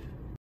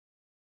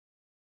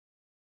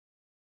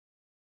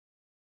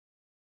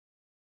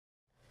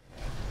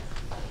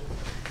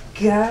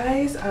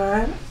 Guys,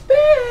 I'm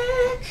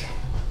back.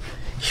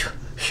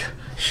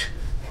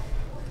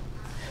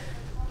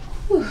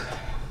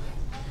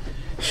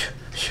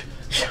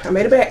 I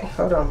made it back.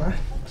 Hold on, my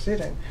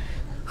shit ain't.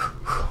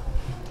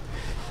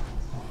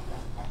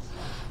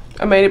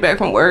 I made it back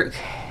from work,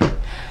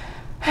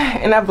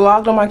 and I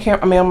vlogged on my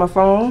on my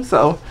phone,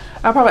 so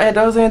I'll probably add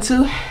those in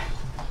too.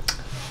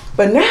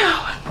 But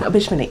now, a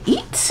bitch finna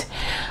eat.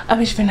 A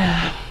bitch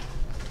finna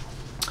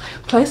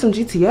play some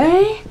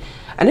GTA.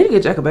 I need to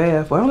get Jack a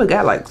bath. Well, I only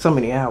got like so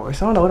many hours,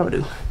 so I don't know what I'm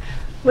gonna do.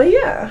 But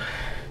yeah,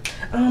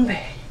 I'm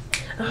back.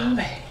 I'm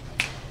back.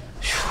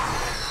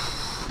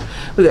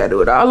 We gotta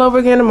do it all over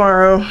again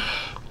tomorrow.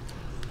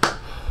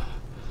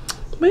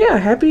 But yeah,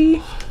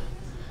 happy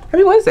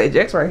Wednesday.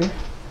 Jack's right here.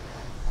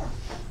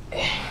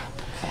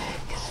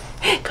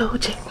 Go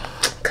Jack,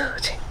 go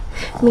Jack.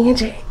 Me and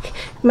Jack,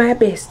 My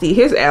bestie.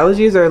 His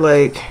allergies are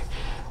like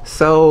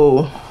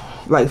so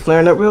like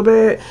flaring up real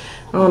bad.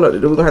 I don't know what to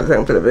do. We're gonna have to take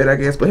him to the vet, I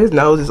guess. But his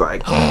nose is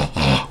like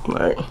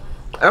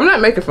I'm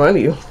not making fun of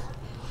you.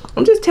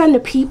 I'm just telling the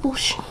people.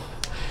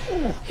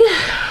 Yeah.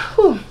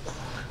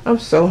 I'm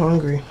so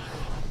hungry.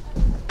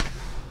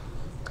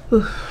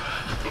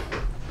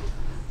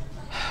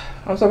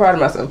 I'm so proud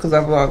of myself because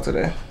I vlogged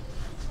today.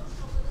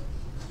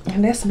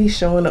 And that's me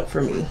showing up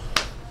for me.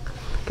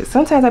 Because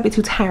sometimes I be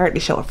too tired to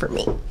show up for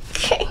me.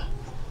 Okay.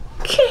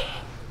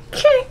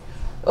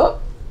 Oh,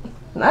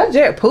 not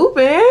Jet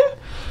pooping.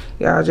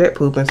 Y'all, Jet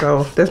pooping,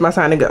 so that's my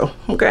sign to go.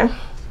 Okay.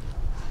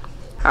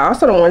 I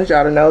also don't want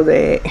y'all to know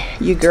that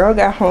your girl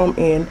got home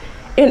in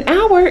an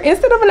hour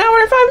instead of an hour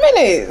and 5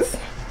 minutes.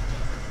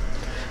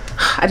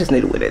 I just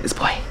need to win at this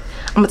point.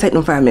 I'm gonna take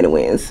them 5-minute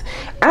wins.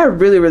 I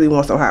really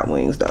want some hot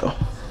wings though.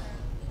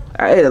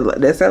 I ate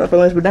that salad for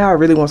lunch, but now I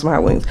really want some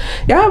hot wings.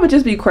 Y'all would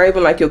just be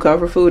craving like your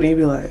comfort food and you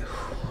be like,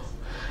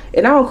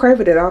 and I don't crave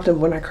it that often,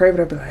 but when I crave it,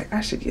 I'll be like,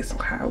 I should get some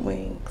hot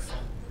wings.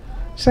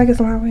 Should I get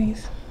some hot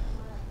wings?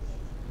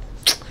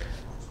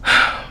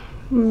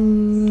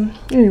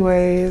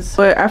 Anyways,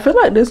 but I feel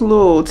like this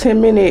little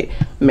 10-minute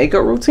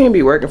makeup routine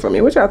be working for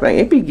me. What y'all think?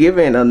 It be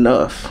giving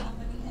enough.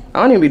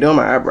 I don't even be doing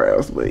my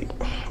eyebrows, but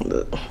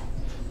look,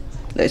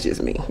 that's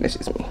just me. That's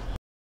just me.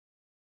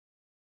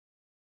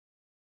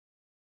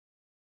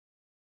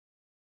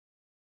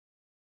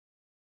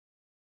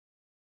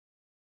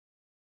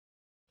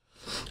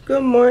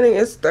 Good morning,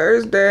 it's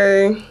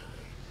Thursday.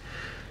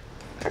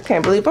 I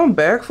can't believe I'm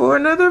back for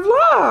another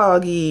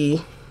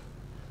vloggy.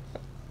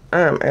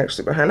 I'm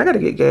actually behind. I gotta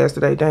get gas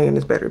today. Dang, and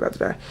this battery about to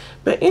die.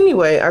 But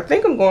anyway, I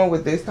think I'm going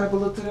with this type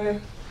of look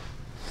today.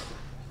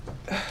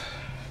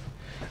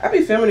 I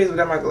be filming these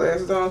without my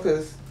glasses on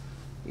because,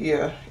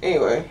 yeah.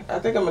 Anyway, I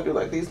think I'm gonna do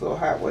like these little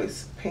high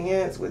waist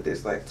pants with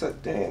this like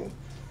tucked in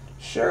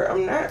shirt.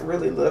 I'm not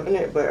really loving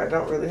it, but I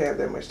don't really have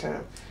that much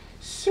time.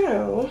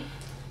 So,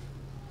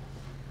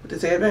 with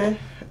this headband,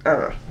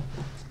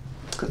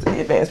 because the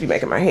headbands be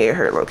making my hair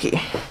hurt low key.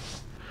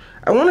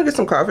 I want to get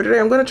some coffee today.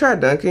 I'm going to try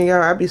Dunkin',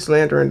 y'all. I be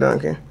slandering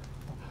Dunkin'.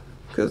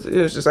 Because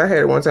it was just, I had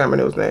it one time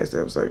and it was nasty.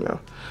 I was like, no.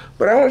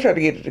 But I want to try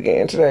to get it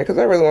again today because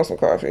I really want some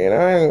coffee and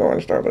I ain't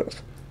going to Starbucks.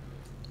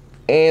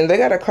 And they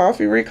got a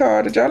coffee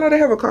recall. Did y'all know they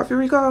have a coffee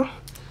recall?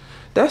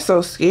 That's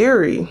so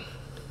scary.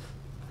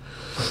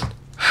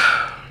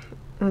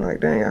 I'm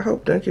like, dang, I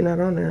hope Dunkin' not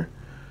on there.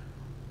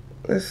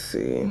 Let's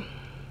see.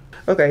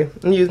 Okay,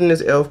 I'm using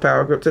this e.l.f.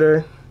 Power Grip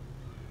today.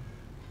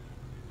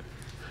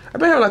 I've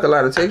been having like a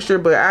lot of texture,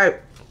 but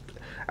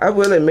I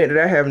will admit that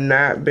I have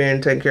not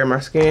been taking care of my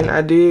skin.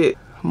 I did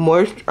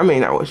moisturize.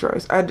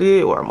 I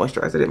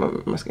moisturized. I did my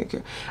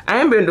skincare.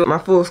 I ain't been doing my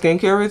full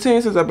skincare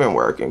routine since I've been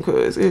working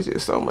because it's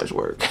just so much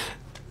work.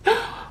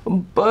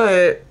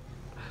 But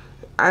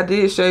I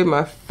did shave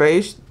my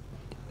face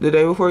the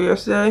day before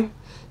yesterday.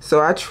 So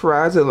I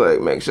tried to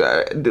like make sure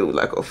I do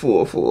like a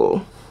full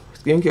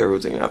skincare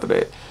routine after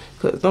that.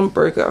 Because them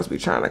breakouts be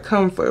trying to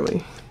come for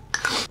me.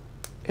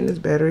 And this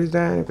battery's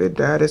dying. If it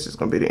died, that's just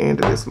gonna be the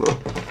end of this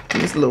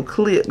little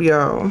clip,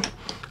 y'all.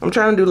 I'm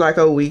trying to do like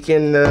a week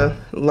in the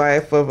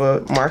life of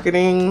a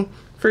marketing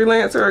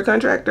freelancer or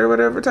contractor or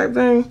whatever type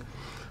thing.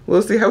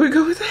 We'll see how we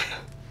go with that.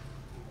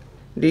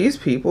 These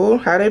people,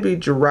 how they be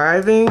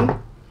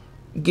driving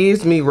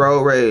gives me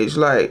road rage.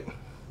 Like,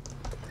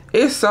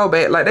 it's so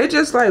bad. Like, they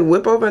just like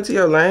whip over into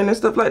your lane and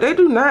stuff. Like, they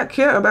do not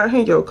care about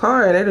hitting your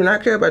car and they do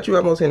not care about you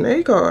almost hitting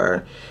their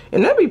car.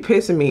 And that be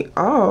pissing me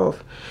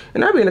off.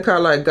 And I be in the car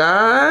like,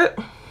 God,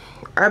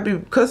 I be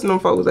cussing them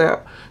folks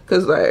out.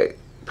 Cause like,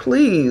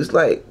 please,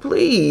 let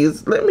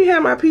me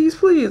have my peace,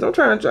 please. I'm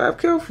trying to drive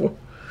careful.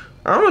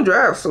 I don't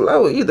drive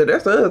slow either.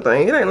 That's the other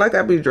thing. It ain't like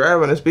I be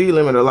driving the speed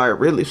limit or like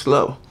really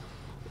slow.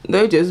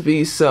 They just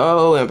be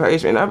so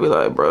impatient. I be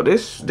like, bro,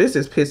 this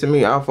is pissing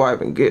me off before I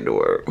even get to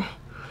work.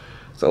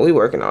 So we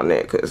working on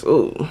that because,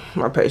 ooh,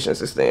 my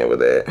patience is staying with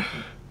that.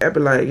 I be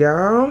like,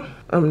 y'all,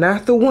 I'm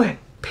not the one.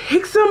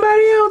 Pick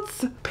somebody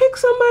else. Pick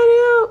somebody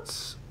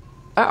else.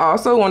 I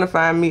also want to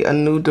find me a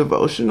new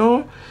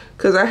devotional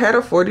because I had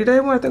a 40-day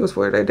one. I think it was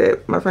 40-day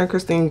that my friend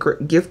Christine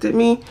gifted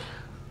me.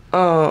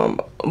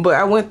 But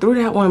I went through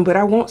that one, but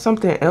I want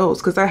something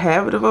else because I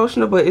have a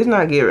devotional, but it's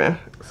not giving.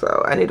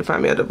 So I need to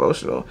find me a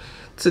devotional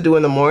to do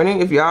in the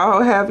morning. If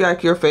y'all have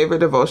like your favorite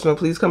devotional,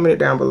 please comment it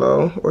down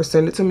below or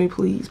send it to me,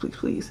 please.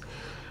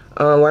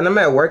 When I'm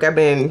at work, I've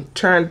been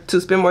trying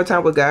to spend more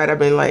time with God. I've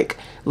been like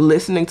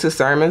listening to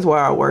sermons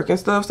while I work and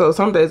stuff. So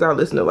some days I'll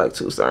listen to like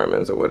 2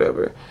 sermons or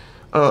whatever.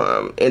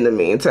 In the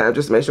meantime,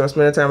 just make sure I'm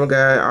spending time with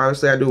God.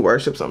 Obviously, I do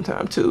worship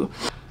sometime too.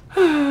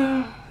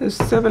 It's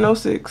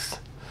 7:06.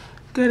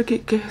 Gotta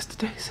get gas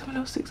today.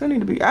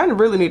 7:06. I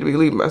really need to be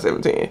leaving by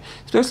 7:10.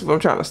 Especially if I'm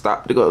trying to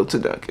stop to go to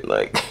Dunkin'.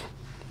 Like,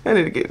 I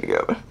need to get it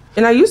together.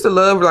 And I used to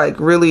love like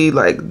really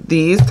like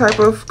these type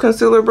of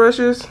concealer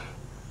brushes.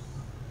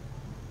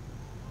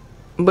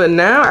 But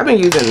now I've been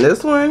using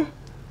this one.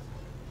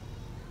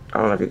 I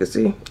don't know if you can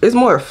see. It's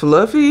more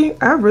fluffy.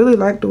 I really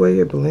like the way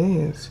it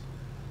blends.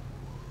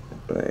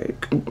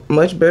 Like,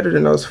 much better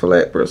than those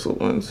flat bristle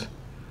ones.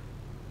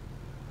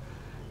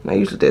 I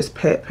usually just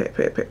pat.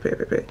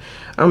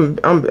 I'm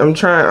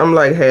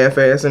like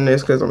half-assing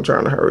this because I'm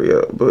trying to hurry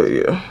up, but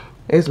yeah.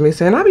 It's me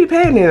saying I'll be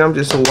patting it. I'm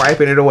just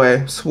swiping it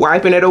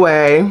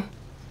away.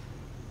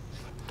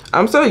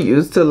 I'm so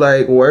used to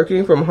like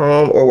working from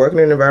home or working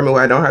in an environment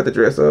where I don't have to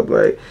dress up.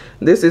 Like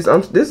this is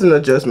an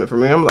adjustment for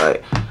me. I'm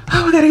like,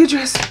 oh, I gotta get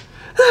dressed.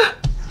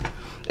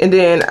 And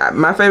then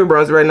my favorite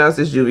bronzer right now is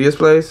this Juvia's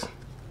Place.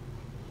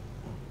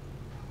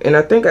 And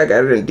I think I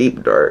got it in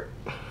deep dark.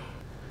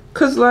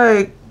 Cause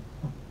like,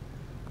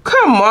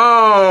 come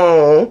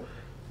on.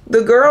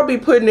 The girl be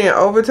putting in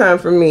overtime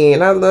for me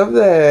and I love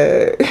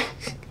that.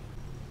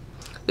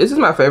 This is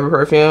my favorite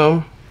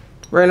perfume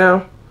right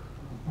now.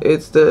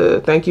 It's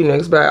the Thank You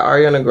Next by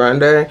Ariana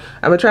Grande.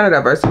 I've been trying to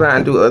diversify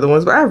and do other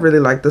ones, but I really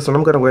like this one.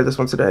 I'm gonna wear this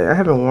one today. I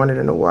haven't worn it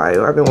in a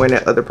while. I've been wearing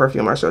that other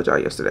perfume I showed y'all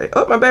yesterday.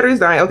 Oh, my battery's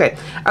dying. Okay,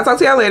 I'll talk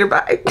to y'all later.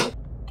 Bye.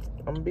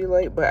 I'm gonna be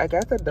late, but I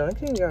got the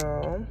Dunkin',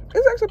 y'all.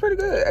 It's actually pretty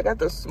good. I got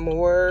the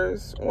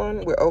s'mores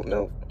one with oat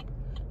milk.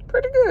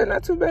 Pretty good,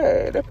 not too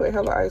bad. They put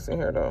hella ice in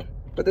here though.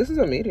 But this is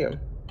a medium.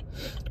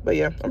 But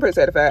yeah, I'm pretty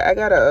satisfied. I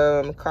got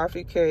a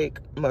coffee cake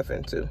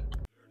muffin too.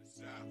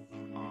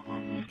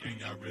 Can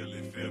y'all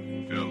really feel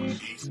me? Feel us.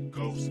 East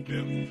Coast,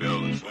 feel me.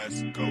 Feel us.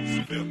 West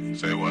Coast, feel me.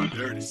 Say what?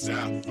 Dirty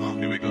South.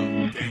 Here we go.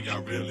 Can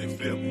y'all really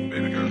feel me?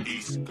 Baby girl.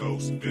 East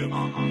Coast, feel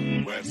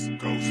me. West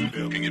Coast,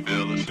 feel me. Can you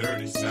feel us?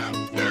 Dirty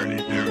South. Dirty.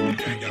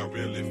 Can y'all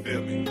really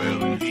feel me?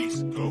 Feel it.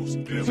 East Coast,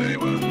 feel me. Say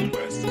what?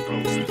 West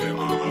Coast, feel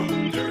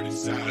me. Dirty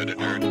South.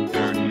 Dirty.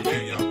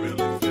 Can y'all really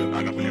feel me?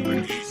 I got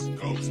me. East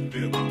Coast,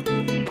 feel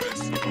me.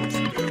 West Coast,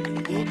 feel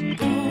me.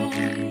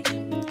 Boy,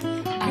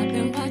 I've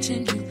been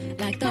watching you.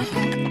 Like the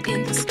hawk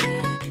in the sky,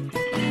 you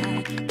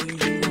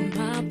are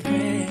my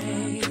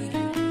prey.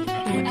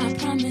 Boy, I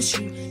promise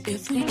you,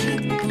 if we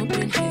keep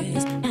bumping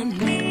heads, I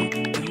know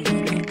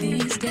one of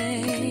these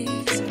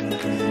days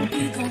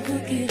we gon'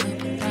 hook it up,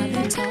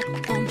 probably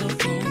talk on the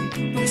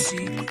phone. But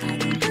see, I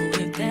don't know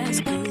if that's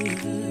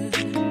good.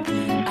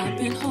 I've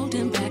been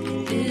holding back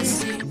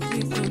this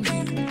secret from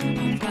you.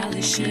 I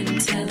probably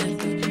shouldn't tell it,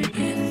 but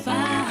if I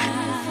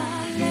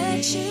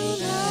let you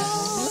know.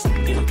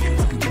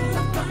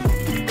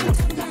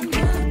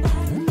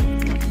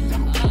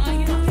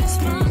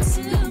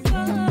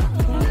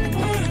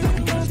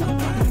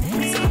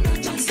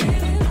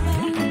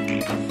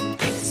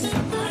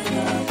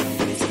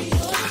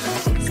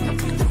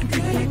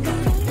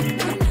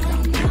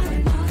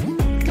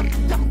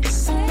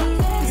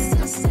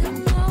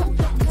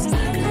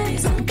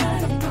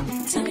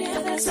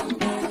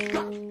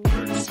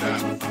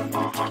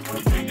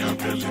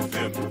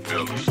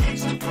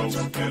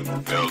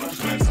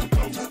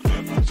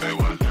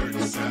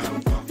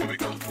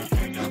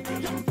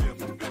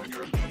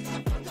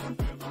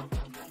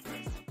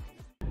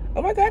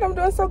 Oh my god, I'm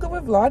doing so good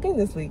with vlogging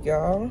this week,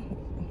 y'all.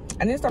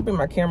 I need to stop in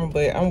my camera,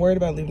 but I'm worried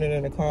about leaving it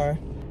in the car.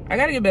 I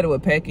gotta get better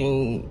with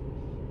packing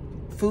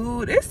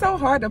food. It's so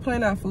hard to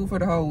plan out food for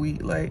the whole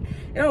week. Like,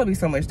 it only be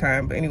so much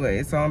time. But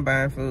anyway, so I'm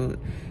buying food.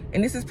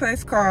 And this is a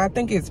place called, I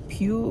think it's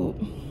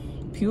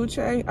Puche.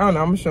 I don't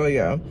know, I'm gonna show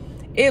y'all.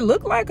 It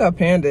looked like a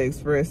Panda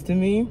Express to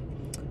me.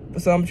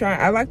 So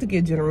I like to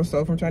get General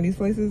Tso from Chinese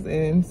places.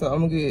 And so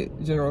I'm gonna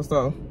get General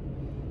Tso.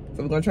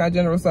 So we're gonna try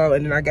General Tso.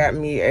 And then I got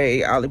me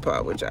a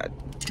Olipop, which I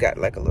got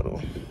like a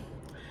little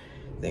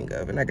thing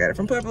of, and I got it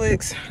from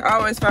Publix. I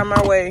always find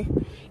my way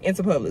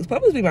into Publix.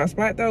 Publix be my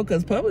spot though,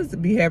 because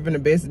Publix be having the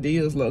best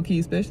deals low-key,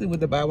 especially with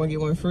the buy one get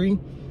one free.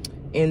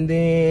 And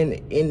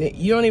then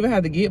you don't even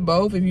have to get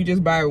both. If you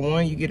just buy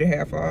one, you get it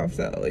half off,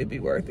 so it'd be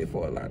worth it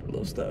for a lot of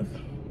little stuff.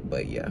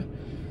 But yeah,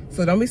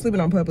 so don't be sleeping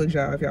on Publix,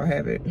 y'all, if y'all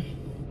have it.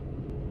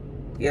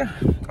 Yeah,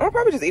 I'll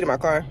probably just eat in my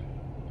car,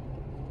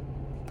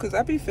 because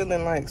I be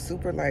feeling like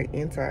super like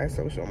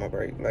anti-social on my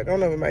break. Like, I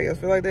don't know if anybody else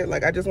feel like that.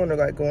 Like, I just want to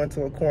like go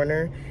into a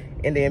corner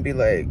and then be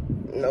like,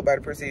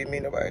 nobody perceive me,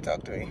 nobody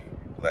talk to me.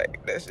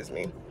 Like, that's just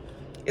me.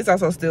 It's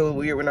also still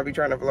weird when I be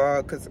trying to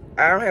vlog, because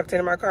I don't have tent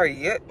in my car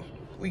yet.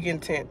 We getting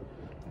tent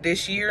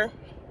this year.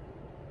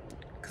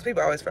 Because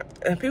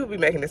people be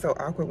making it so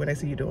awkward when they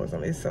see you doing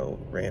something. It's so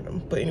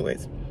random. But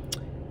anyways,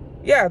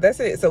 yeah, that's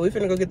it. So we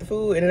finna go get the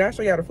food, and then I'll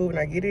show y'all the food when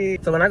I get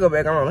it. So when I go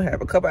back, I'm gonna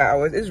have a couple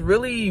hours. It's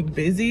really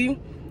busy.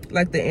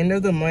 Like, the end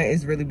of the month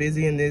is really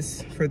busy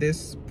for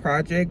this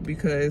project,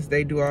 because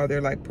they do all their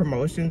like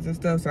promotions and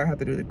stuff. So I have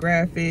to do the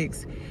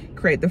graphics,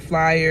 create the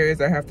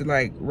flyers. I have to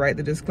like write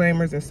the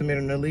disclaimers and submit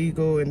them to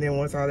legal. And then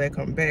once all that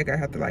comes back, I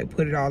have to like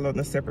put it all on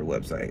the separate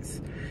websites.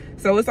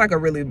 So it's like a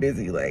really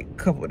busy like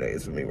couple of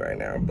days for me right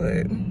now.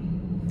 But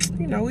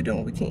you know, we doing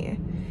what we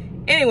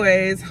can.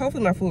 Anyways,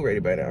 hopefully my food ready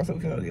by now so we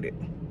can go get it.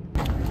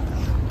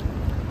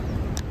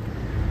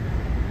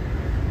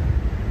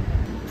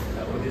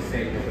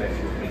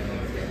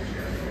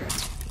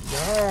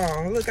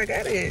 Oh, look, I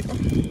got it. I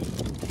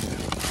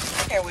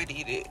can't wait to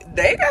eat it.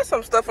 They got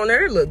some stuff on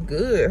there that look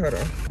good. Hold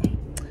on.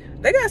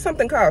 They got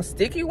something called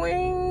sticky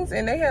wings,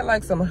 and they had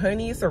like some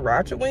honey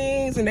sriracha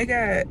wings, and they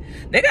got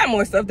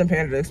more stuff than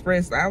Panda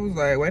Express. I was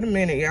like, wait a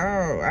minute,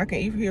 y'all, I can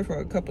eat here for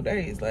a couple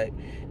days. Like,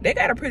 they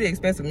got a pretty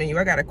expensive menu.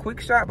 I got a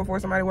quick shot before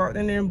somebody walked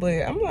in there,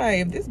 but I'm like,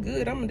 if this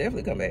good, I'm gonna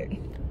definitely come back.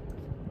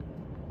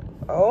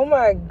 Oh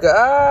my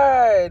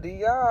God,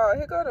 y'all,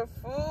 here go the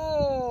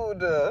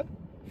food.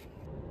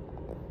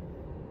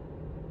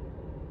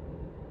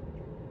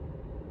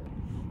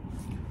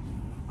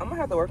 I'm gonna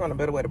have to work on a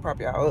better way to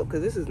prop y'all up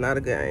because this is not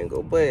a good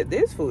angle, but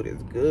this food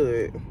is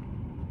good.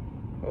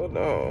 Hold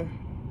on.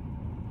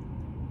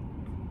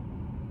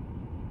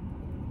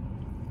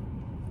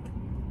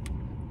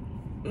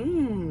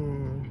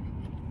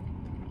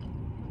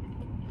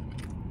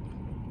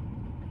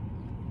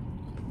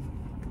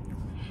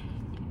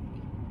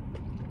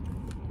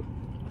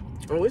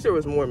 I wish there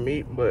was more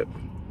meat, but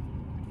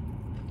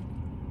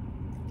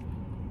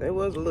they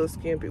was a little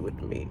skimpy with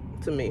the meat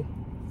to me.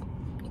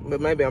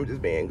 But maybe I'm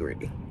just being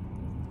greedy.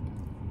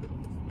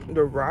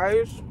 The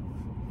rice,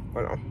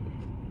 hold on.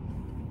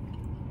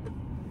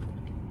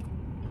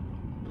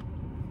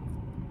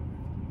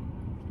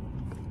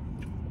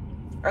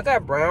 I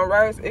got brown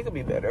rice. It could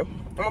be better.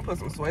 I'm gonna put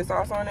some soy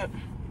sauce on it.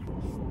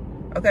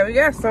 Okay, we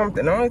got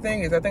something. The only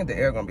thing is I think the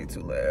air gonna be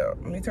too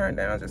loud. Let me turn it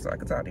down just so I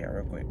can talk to y'all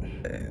real quick.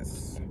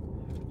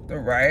 The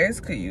rice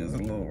could use a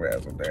little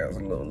razzle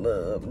dazzle, a little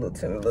love, a little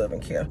tender love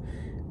and care.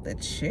 The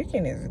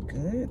chicken is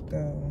good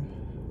though.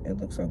 It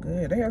looks so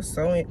good. They have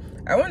so many.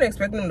 I wasn't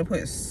expecting them to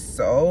put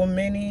so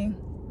many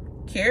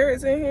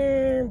carrots in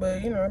here,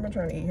 but you know, I've been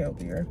trying to eat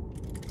healthier.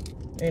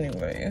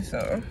 Anyway,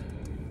 so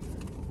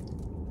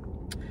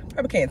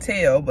probably can't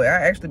tell, but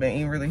I actually been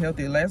eating really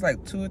healthy. The last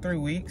like 2 or 3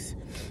 weeks,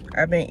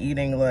 I've been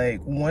eating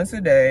like once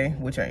a day,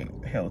 which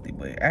ain't healthy,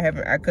 but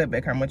I cut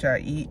back how much I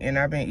eat, and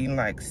I've been eating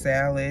like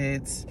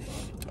salads.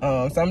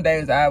 Some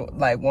days I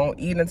like won't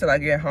eat until I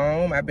get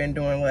home. I've been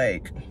doing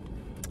like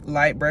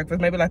light breakfast,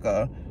 maybe like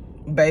a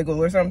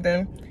bagel or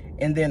something,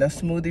 and then a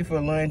smoothie for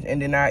lunch, and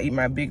then I eat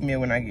my big meal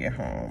when I get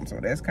home. So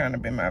that's kind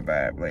of been my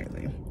vibe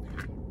lately.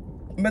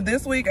 But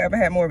this week I've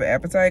had more of an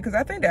appetite, because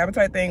I think the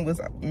appetite thing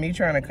was me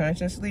trying to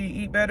consciously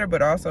eat better,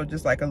 but also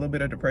just like a little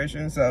bit of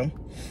depression. So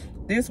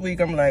this week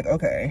I'm like,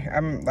 okay,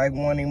 I'm like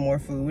wanting more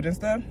food and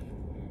stuff.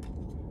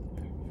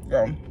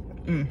 So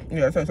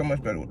yeah, it tastes so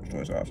much better with the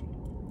soy sauce.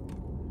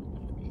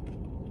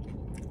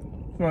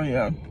 So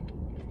yeah,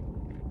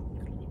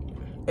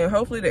 and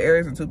hopefully the air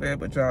isn't too bad,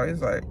 but y'all,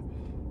 it's like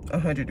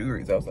 100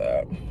 degrees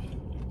outside.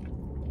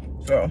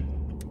 So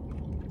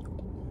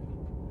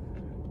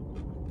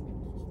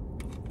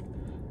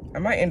I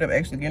might end up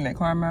actually getting that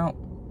car mount,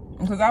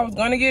 because I was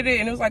gonna get it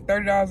and it was like $30,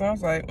 and I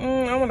was like, I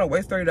don't want to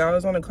waste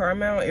 $30 on a car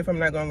mount if I'm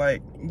not gonna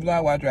like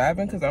vlog while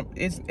driving, because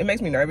it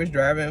makes me nervous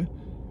driving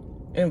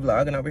and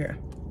vlogging over here.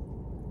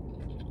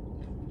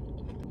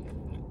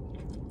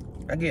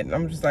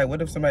 I'm just like,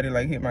 what if somebody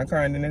like hit my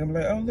car and then they're gonna be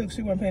like, oh look,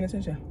 she wasn't paying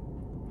attention.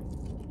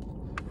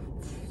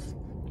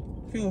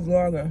 She was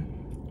vlogging.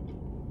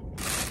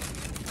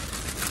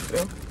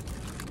 So,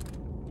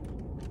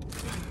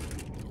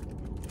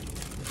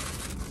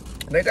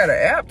 they got an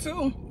app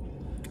too.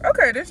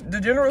 Okay, the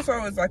General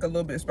Tso is like a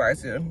little bit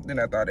spicier than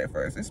I thought at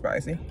first. It's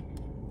spicy.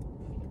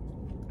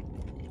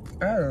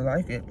 I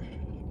like it.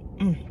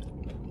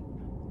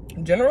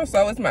 General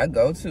Tso is my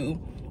go-to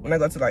when I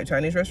go to like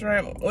Chinese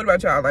restaurant. What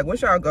about y'all? Like,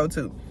 what's y'all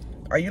go-to?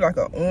 Are you like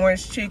an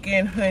orange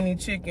chicken, honey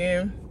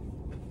chicken?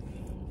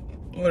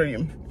 What are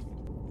you?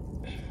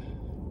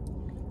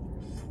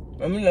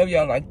 Let me know if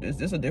y'all like this.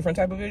 This is a different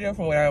type of video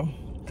from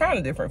kind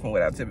of different from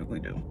what I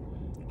typically do.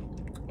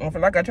 I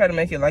feel like I try to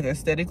make it like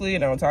aesthetically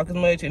and I don't talk as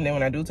much, and then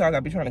when I do talk, I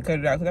be trying to cut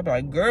it out, because I be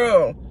like,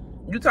 girl,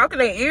 you talking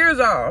their ears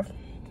off.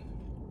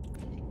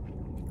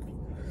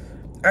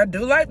 I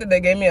do like that they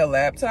gave me a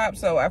laptop,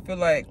 so I feel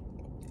like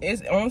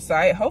it's on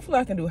site. Hopefully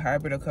I can do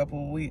hybrid a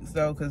couple of weeks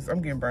though, because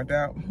I'm getting burnt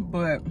out.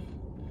 But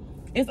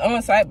it's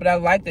on site, but I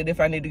like that if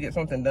I need to get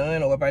something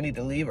done or if I need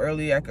to leave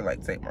early, I can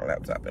like take my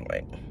laptop and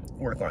like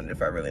work on it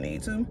if I really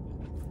need to.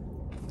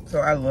 So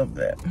I love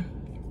that.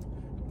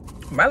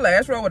 My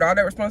last role with all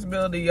that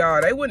responsibility,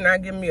 y'all, they would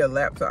not give me a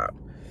laptop.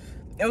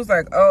 It was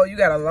like, oh, you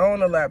gotta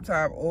loan a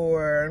laptop,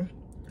 or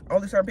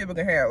only certain people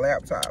can have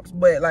laptops.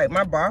 But like,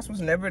 my boss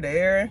was never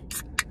there.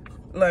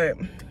 Like,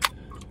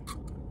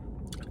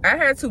 I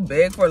had to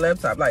beg for a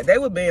laptop. Like, they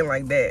were being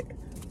like that.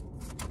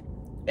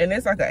 And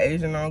it's like an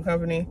Asian-owned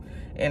company,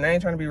 and I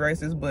ain't trying to be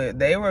racist, but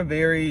they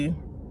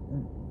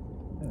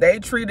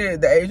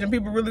treated the Asian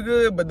people really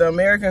good, but the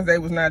Americans, they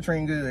was not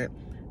treating good.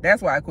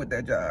 That's why I quit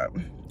that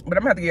job. But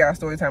I'm gonna have to get y'all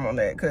story time on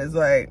that, because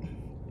like,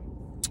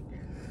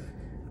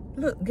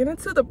 look, get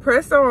into the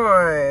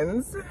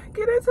press-ons.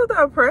 Get into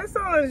the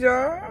press-ons,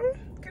 y'all.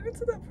 Get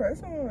into the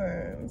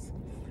press-ons.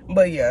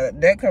 But yeah,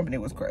 that company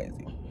was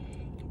crazy.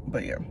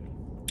 But yeah.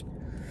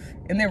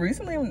 And then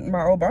recently,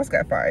 my old boss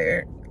got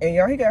fired. And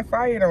y'all, he got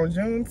fired on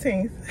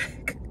Juneteenth.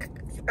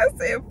 I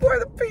said, for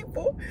the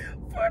people,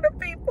 for the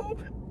people.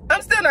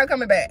 I'm still not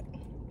coming back.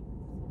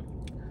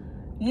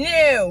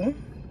 No.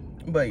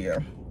 But yeah.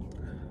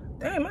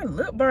 Dang, my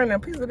lip burned. A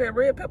piece of that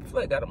red pepper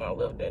flake got on my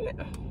lip, didn't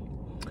it?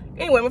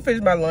 Anyway, I'm gonna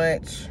finish my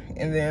lunch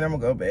and then I'm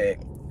gonna go back.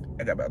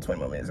 I got about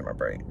 20 more minutes in my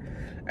break.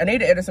 I need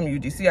to edit some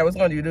UGC. I was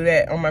going to do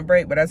that on my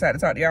break, but I decided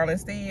to talk to y'all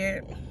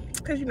instead.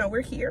 Because, you know,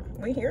 we're here.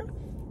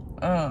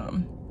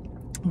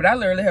 But I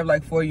literally have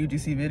like 4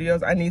 UGC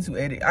videos I need to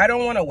edit. I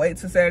don't want to wait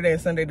till Saturday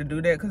and Sunday to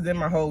do that, because then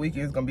my whole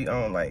weekend is going to be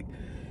on like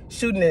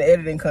shooting and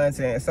editing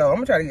content. So I'm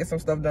going to try to get some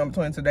stuff done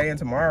between today and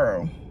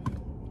tomorrow.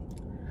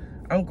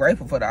 I'm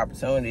grateful for the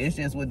opportunity. It's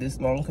just with this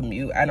long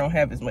commute, I don't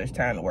have as much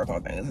time to work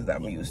on things as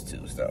I'm used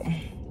to. So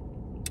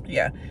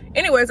yeah.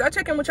 Anyways, I'll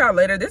check in with y'all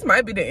later. This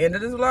might be the end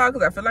of this vlog,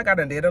 because I feel like I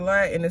done did a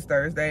lot, and it's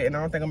Thursday, and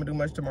I don't think I'm gonna do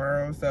much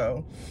tomorrow.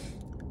 So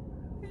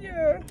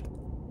yeah.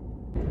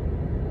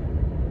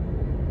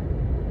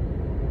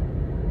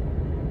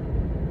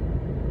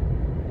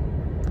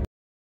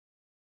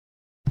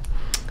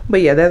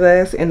 But yeah, that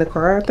last in the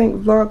car, I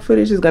think, vlog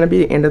footage is going to be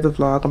the end of the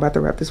vlog. I'm about to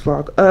wrap this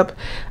vlog up.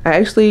 I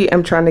actually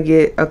am trying to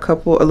get a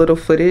little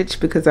footage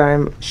because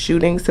I'm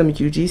shooting some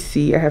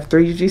UGC. I have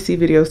 3 UGC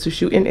videos to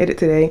shoot and edit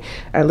today.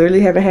 I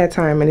literally haven't had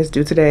time, and it's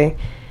due today.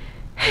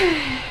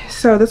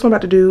 So this one I'm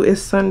about to do is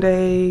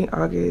Sunday,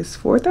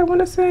 August 4th, I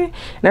want to say.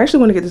 And I actually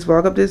want to get this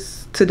vlog up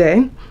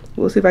today.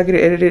 We'll see if I get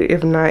it edited.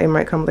 If not, it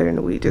might come later in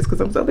the week, just because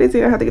I'm so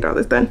busy. I have to get all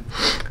this done.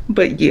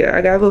 But yeah,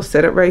 I got a little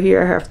setup right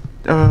here. I have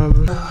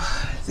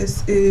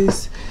this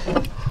is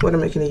what I'm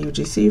making a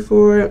UGC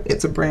for.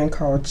 It's a brand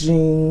called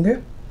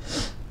Jing,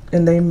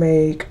 and they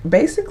make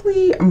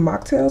basically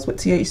mocktails with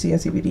THC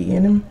and CBD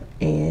in them.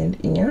 And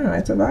yeah,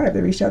 it's a vibe.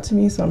 They reached out to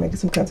me, so I'm making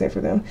some content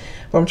for them.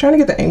 But I'm trying to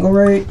get the angle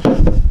right.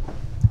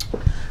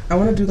 I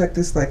want to do like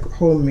this like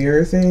whole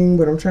mirror thing,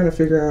 but I'm trying to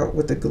figure out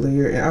with the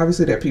glare, and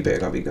obviously that pee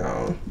pad gonna be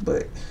gone.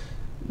 But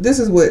this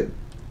is what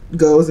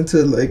goes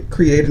into like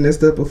creating this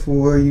stuff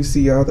before you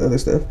see all the other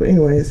stuff. But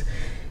anyways,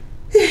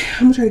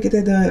 I'm gonna try to get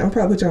that done. I'll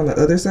probably put you on the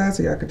other side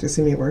so y'all can just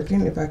see me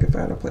working if I can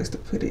find a place to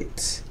put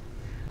it.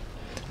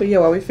 But yeah,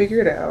 while we figure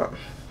it out,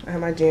 I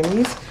have my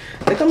jammies.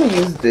 I think I'm gonna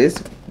use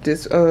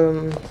this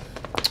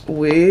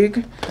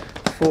wig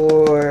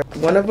for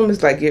one of them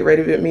is like get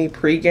ready with me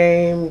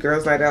pre-game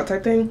girls night out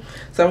type thing.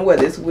 So I'm gonna wear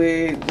this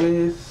wig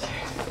with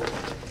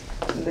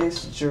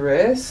this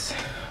dress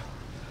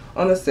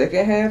on the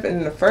second half, and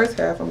in the first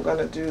half I'm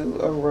gonna do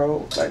a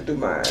robe, like do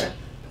mine.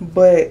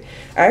 But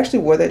I actually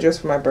wore that dress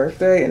for my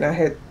birthday, and I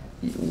had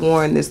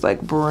worn this like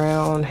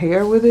brown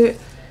hair with it.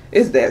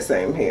 It's that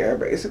same hair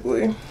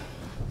basically.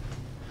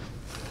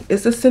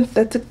 It's a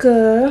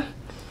Synthetica.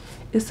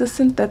 It's a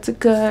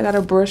Synthetica. I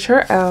gotta brush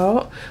her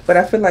out, but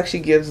I feel like she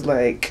gives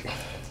like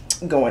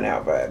going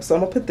out vibes. So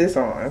I'm gonna put this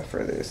on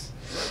for this.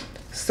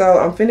 So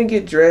I'm finna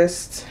get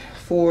dressed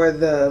for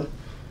the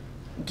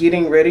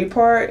getting ready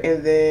part,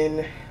 and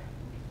then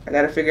I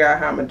gotta figure out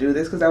how I'm gonna do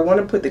this, because I want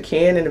to put the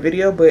can in the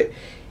video, but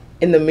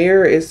in the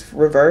mirror it's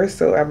reversed,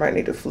 so I might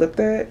need to flip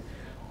that,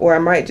 or I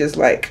might just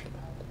like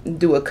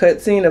do a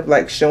cut scene of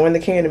like showing the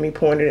can and me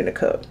pouring it in a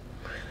cup.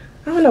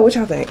 I don't know, what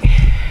y'all think.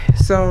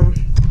 So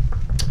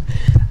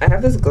I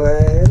have this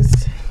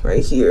glass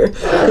right here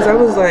because I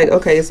was like,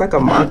 okay, it's like a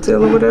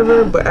mocktail or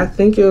whatever, but I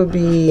think it would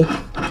be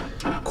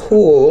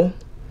cool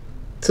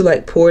to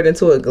like pour it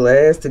into a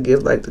glass to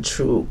give like the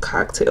true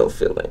cocktail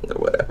feeling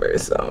or whatever.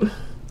 So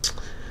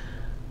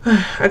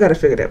I gotta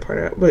figure that part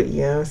out. But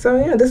yeah, so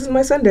yeah, this is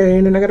my Sunday,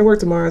 and then I gotta work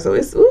tomorrow, so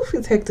it's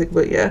hectic.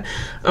 But yeah,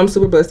 I'm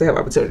super blessed to have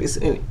opportunities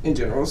in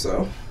general.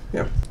 So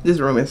yeah, this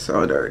room is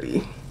so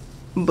dirty,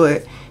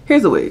 but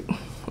here's the wig.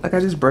 Like, I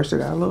just brushed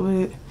it out a little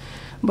bit,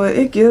 but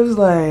it gives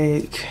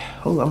like,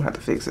 hold on, I'm gonna have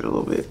to fix it a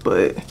little bit,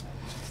 but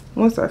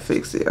once I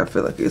fix it, I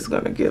feel like it's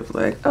gonna give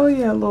like, oh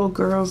yeah, a little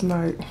girls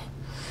night.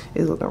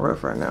 It's looking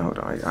rough right now. Hold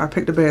on, I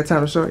picked a bad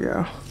time to show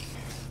y'all.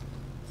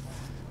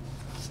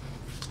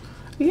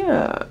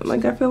 Yeah,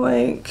 like I feel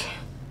like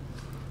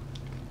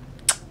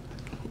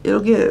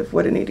it'll give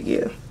what it need to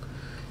give,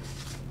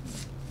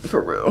 for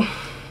real.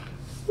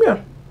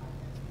 Yeah,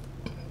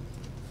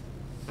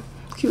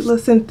 cute little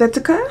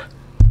Synthetica.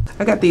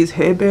 I got these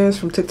headbands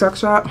from TikTok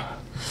shop.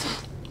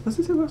 What's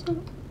this TikTok shop?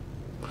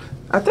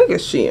 I think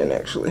it's Shein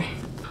actually.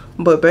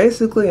 But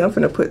basically I'm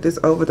gonna put this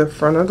over the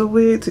front of the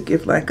wig to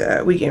give like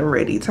a we getting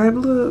ready type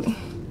look,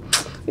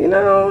 you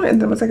know,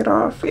 and then I'm gonna take it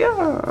off.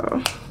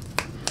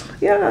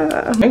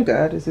 Yeah, thank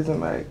God this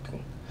isn't like,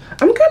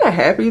 I'm kind of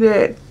happy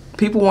that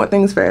people want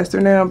things faster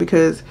now,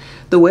 because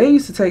the way it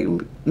used to take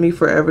me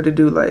forever to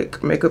do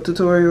like makeup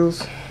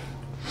tutorials,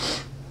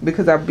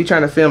 because I'd be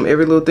trying to film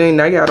every little thing.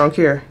 Now y'all don't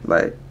care.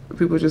 Like,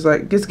 people just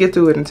like, just get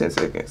through it in 10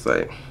 seconds.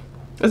 Like,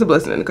 it's a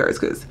blessing and a curse,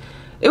 because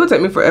it would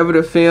take me forever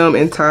to film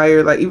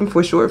entire, like even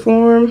for short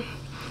form,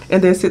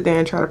 and then sit there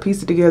and try to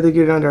piece it together,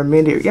 get it under a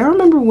minute. Y'all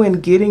remember when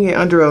getting it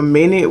under a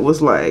minute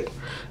was like,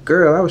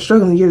 girl, I was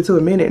struggling to get it to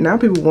a minute. Now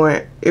people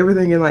want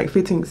everything in like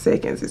 15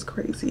 seconds. It's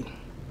crazy.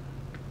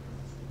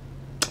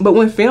 But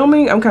when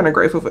filming, I'm kind of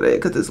grateful for that,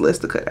 because it's less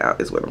to cut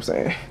out, is what I'm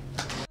saying.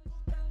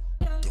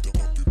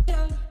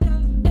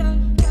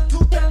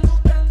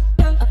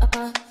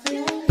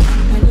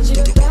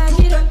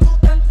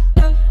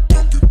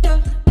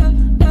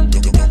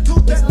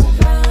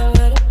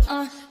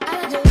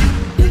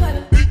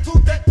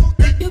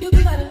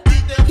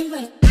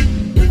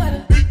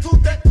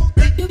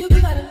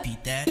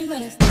 like that.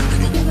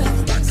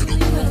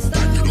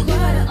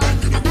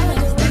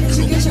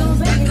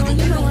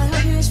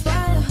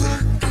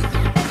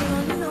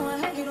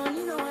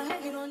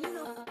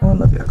 I don't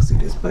know if y'all can see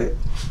this, but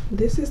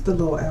this is the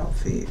little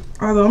outfit.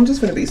 Although I'm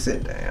just gonna be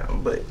sitting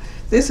down, but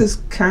this is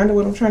kind of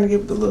what I'm trying to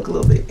give the look a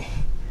little bit.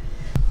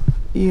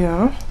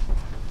 Yeah.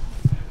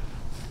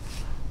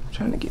 I'm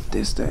trying to get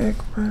this to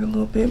act right a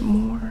little bit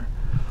more.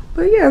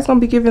 But yeah, it's gonna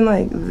be giving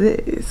like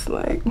this,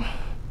 like.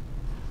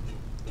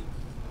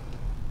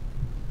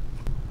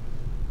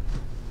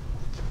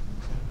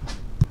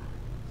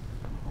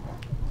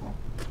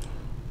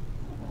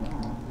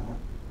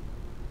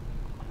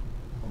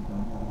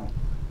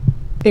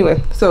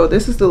 Anyway, so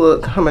this is the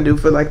look I'm gonna do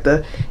for like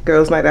the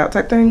girls night out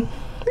type thing.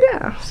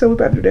 Yeah, so we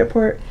about to do that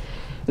part.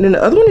 And then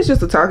the other one is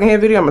just a talking head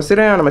video. I'm gonna sit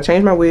down, I'm gonna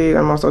change my wig,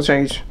 I'm also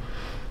change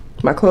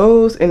my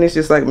clothes, and it's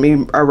just like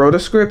me, I wrote a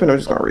script and I'm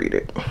just gonna read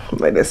it.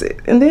 Like that's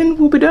it. And then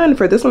we'll be done.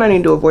 For this one I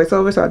need to do a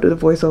voiceover, so I'll do the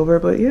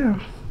voiceover, but yeah.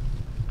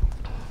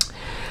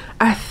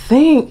 I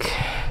think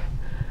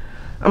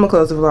I'm gonna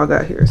close the vlog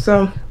out here.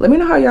 So let me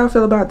know how y'all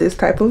feel about this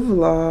type of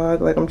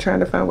vlog. Like I'm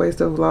trying to find ways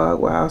to vlog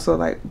while also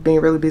like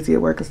being really busy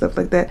at work and stuff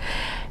like that.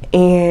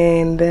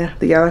 And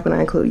do y'all like when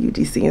I include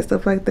UGC and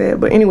stuff like that?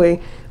 But anyway,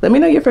 let me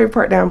know your favorite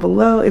part down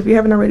below. If you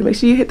haven't already, make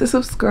sure you hit the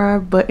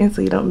subscribe button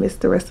so you don't miss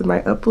the rest of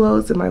my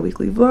uploads and my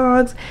weekly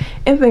vlogs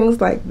and things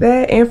like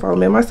that. And follow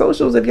me on my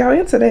socials if y'all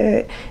into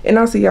that. And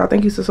I'll see y'all.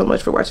 Thank you so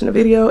much for watching the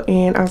video,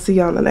 and I'll see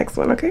y'all in the next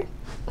one, okay?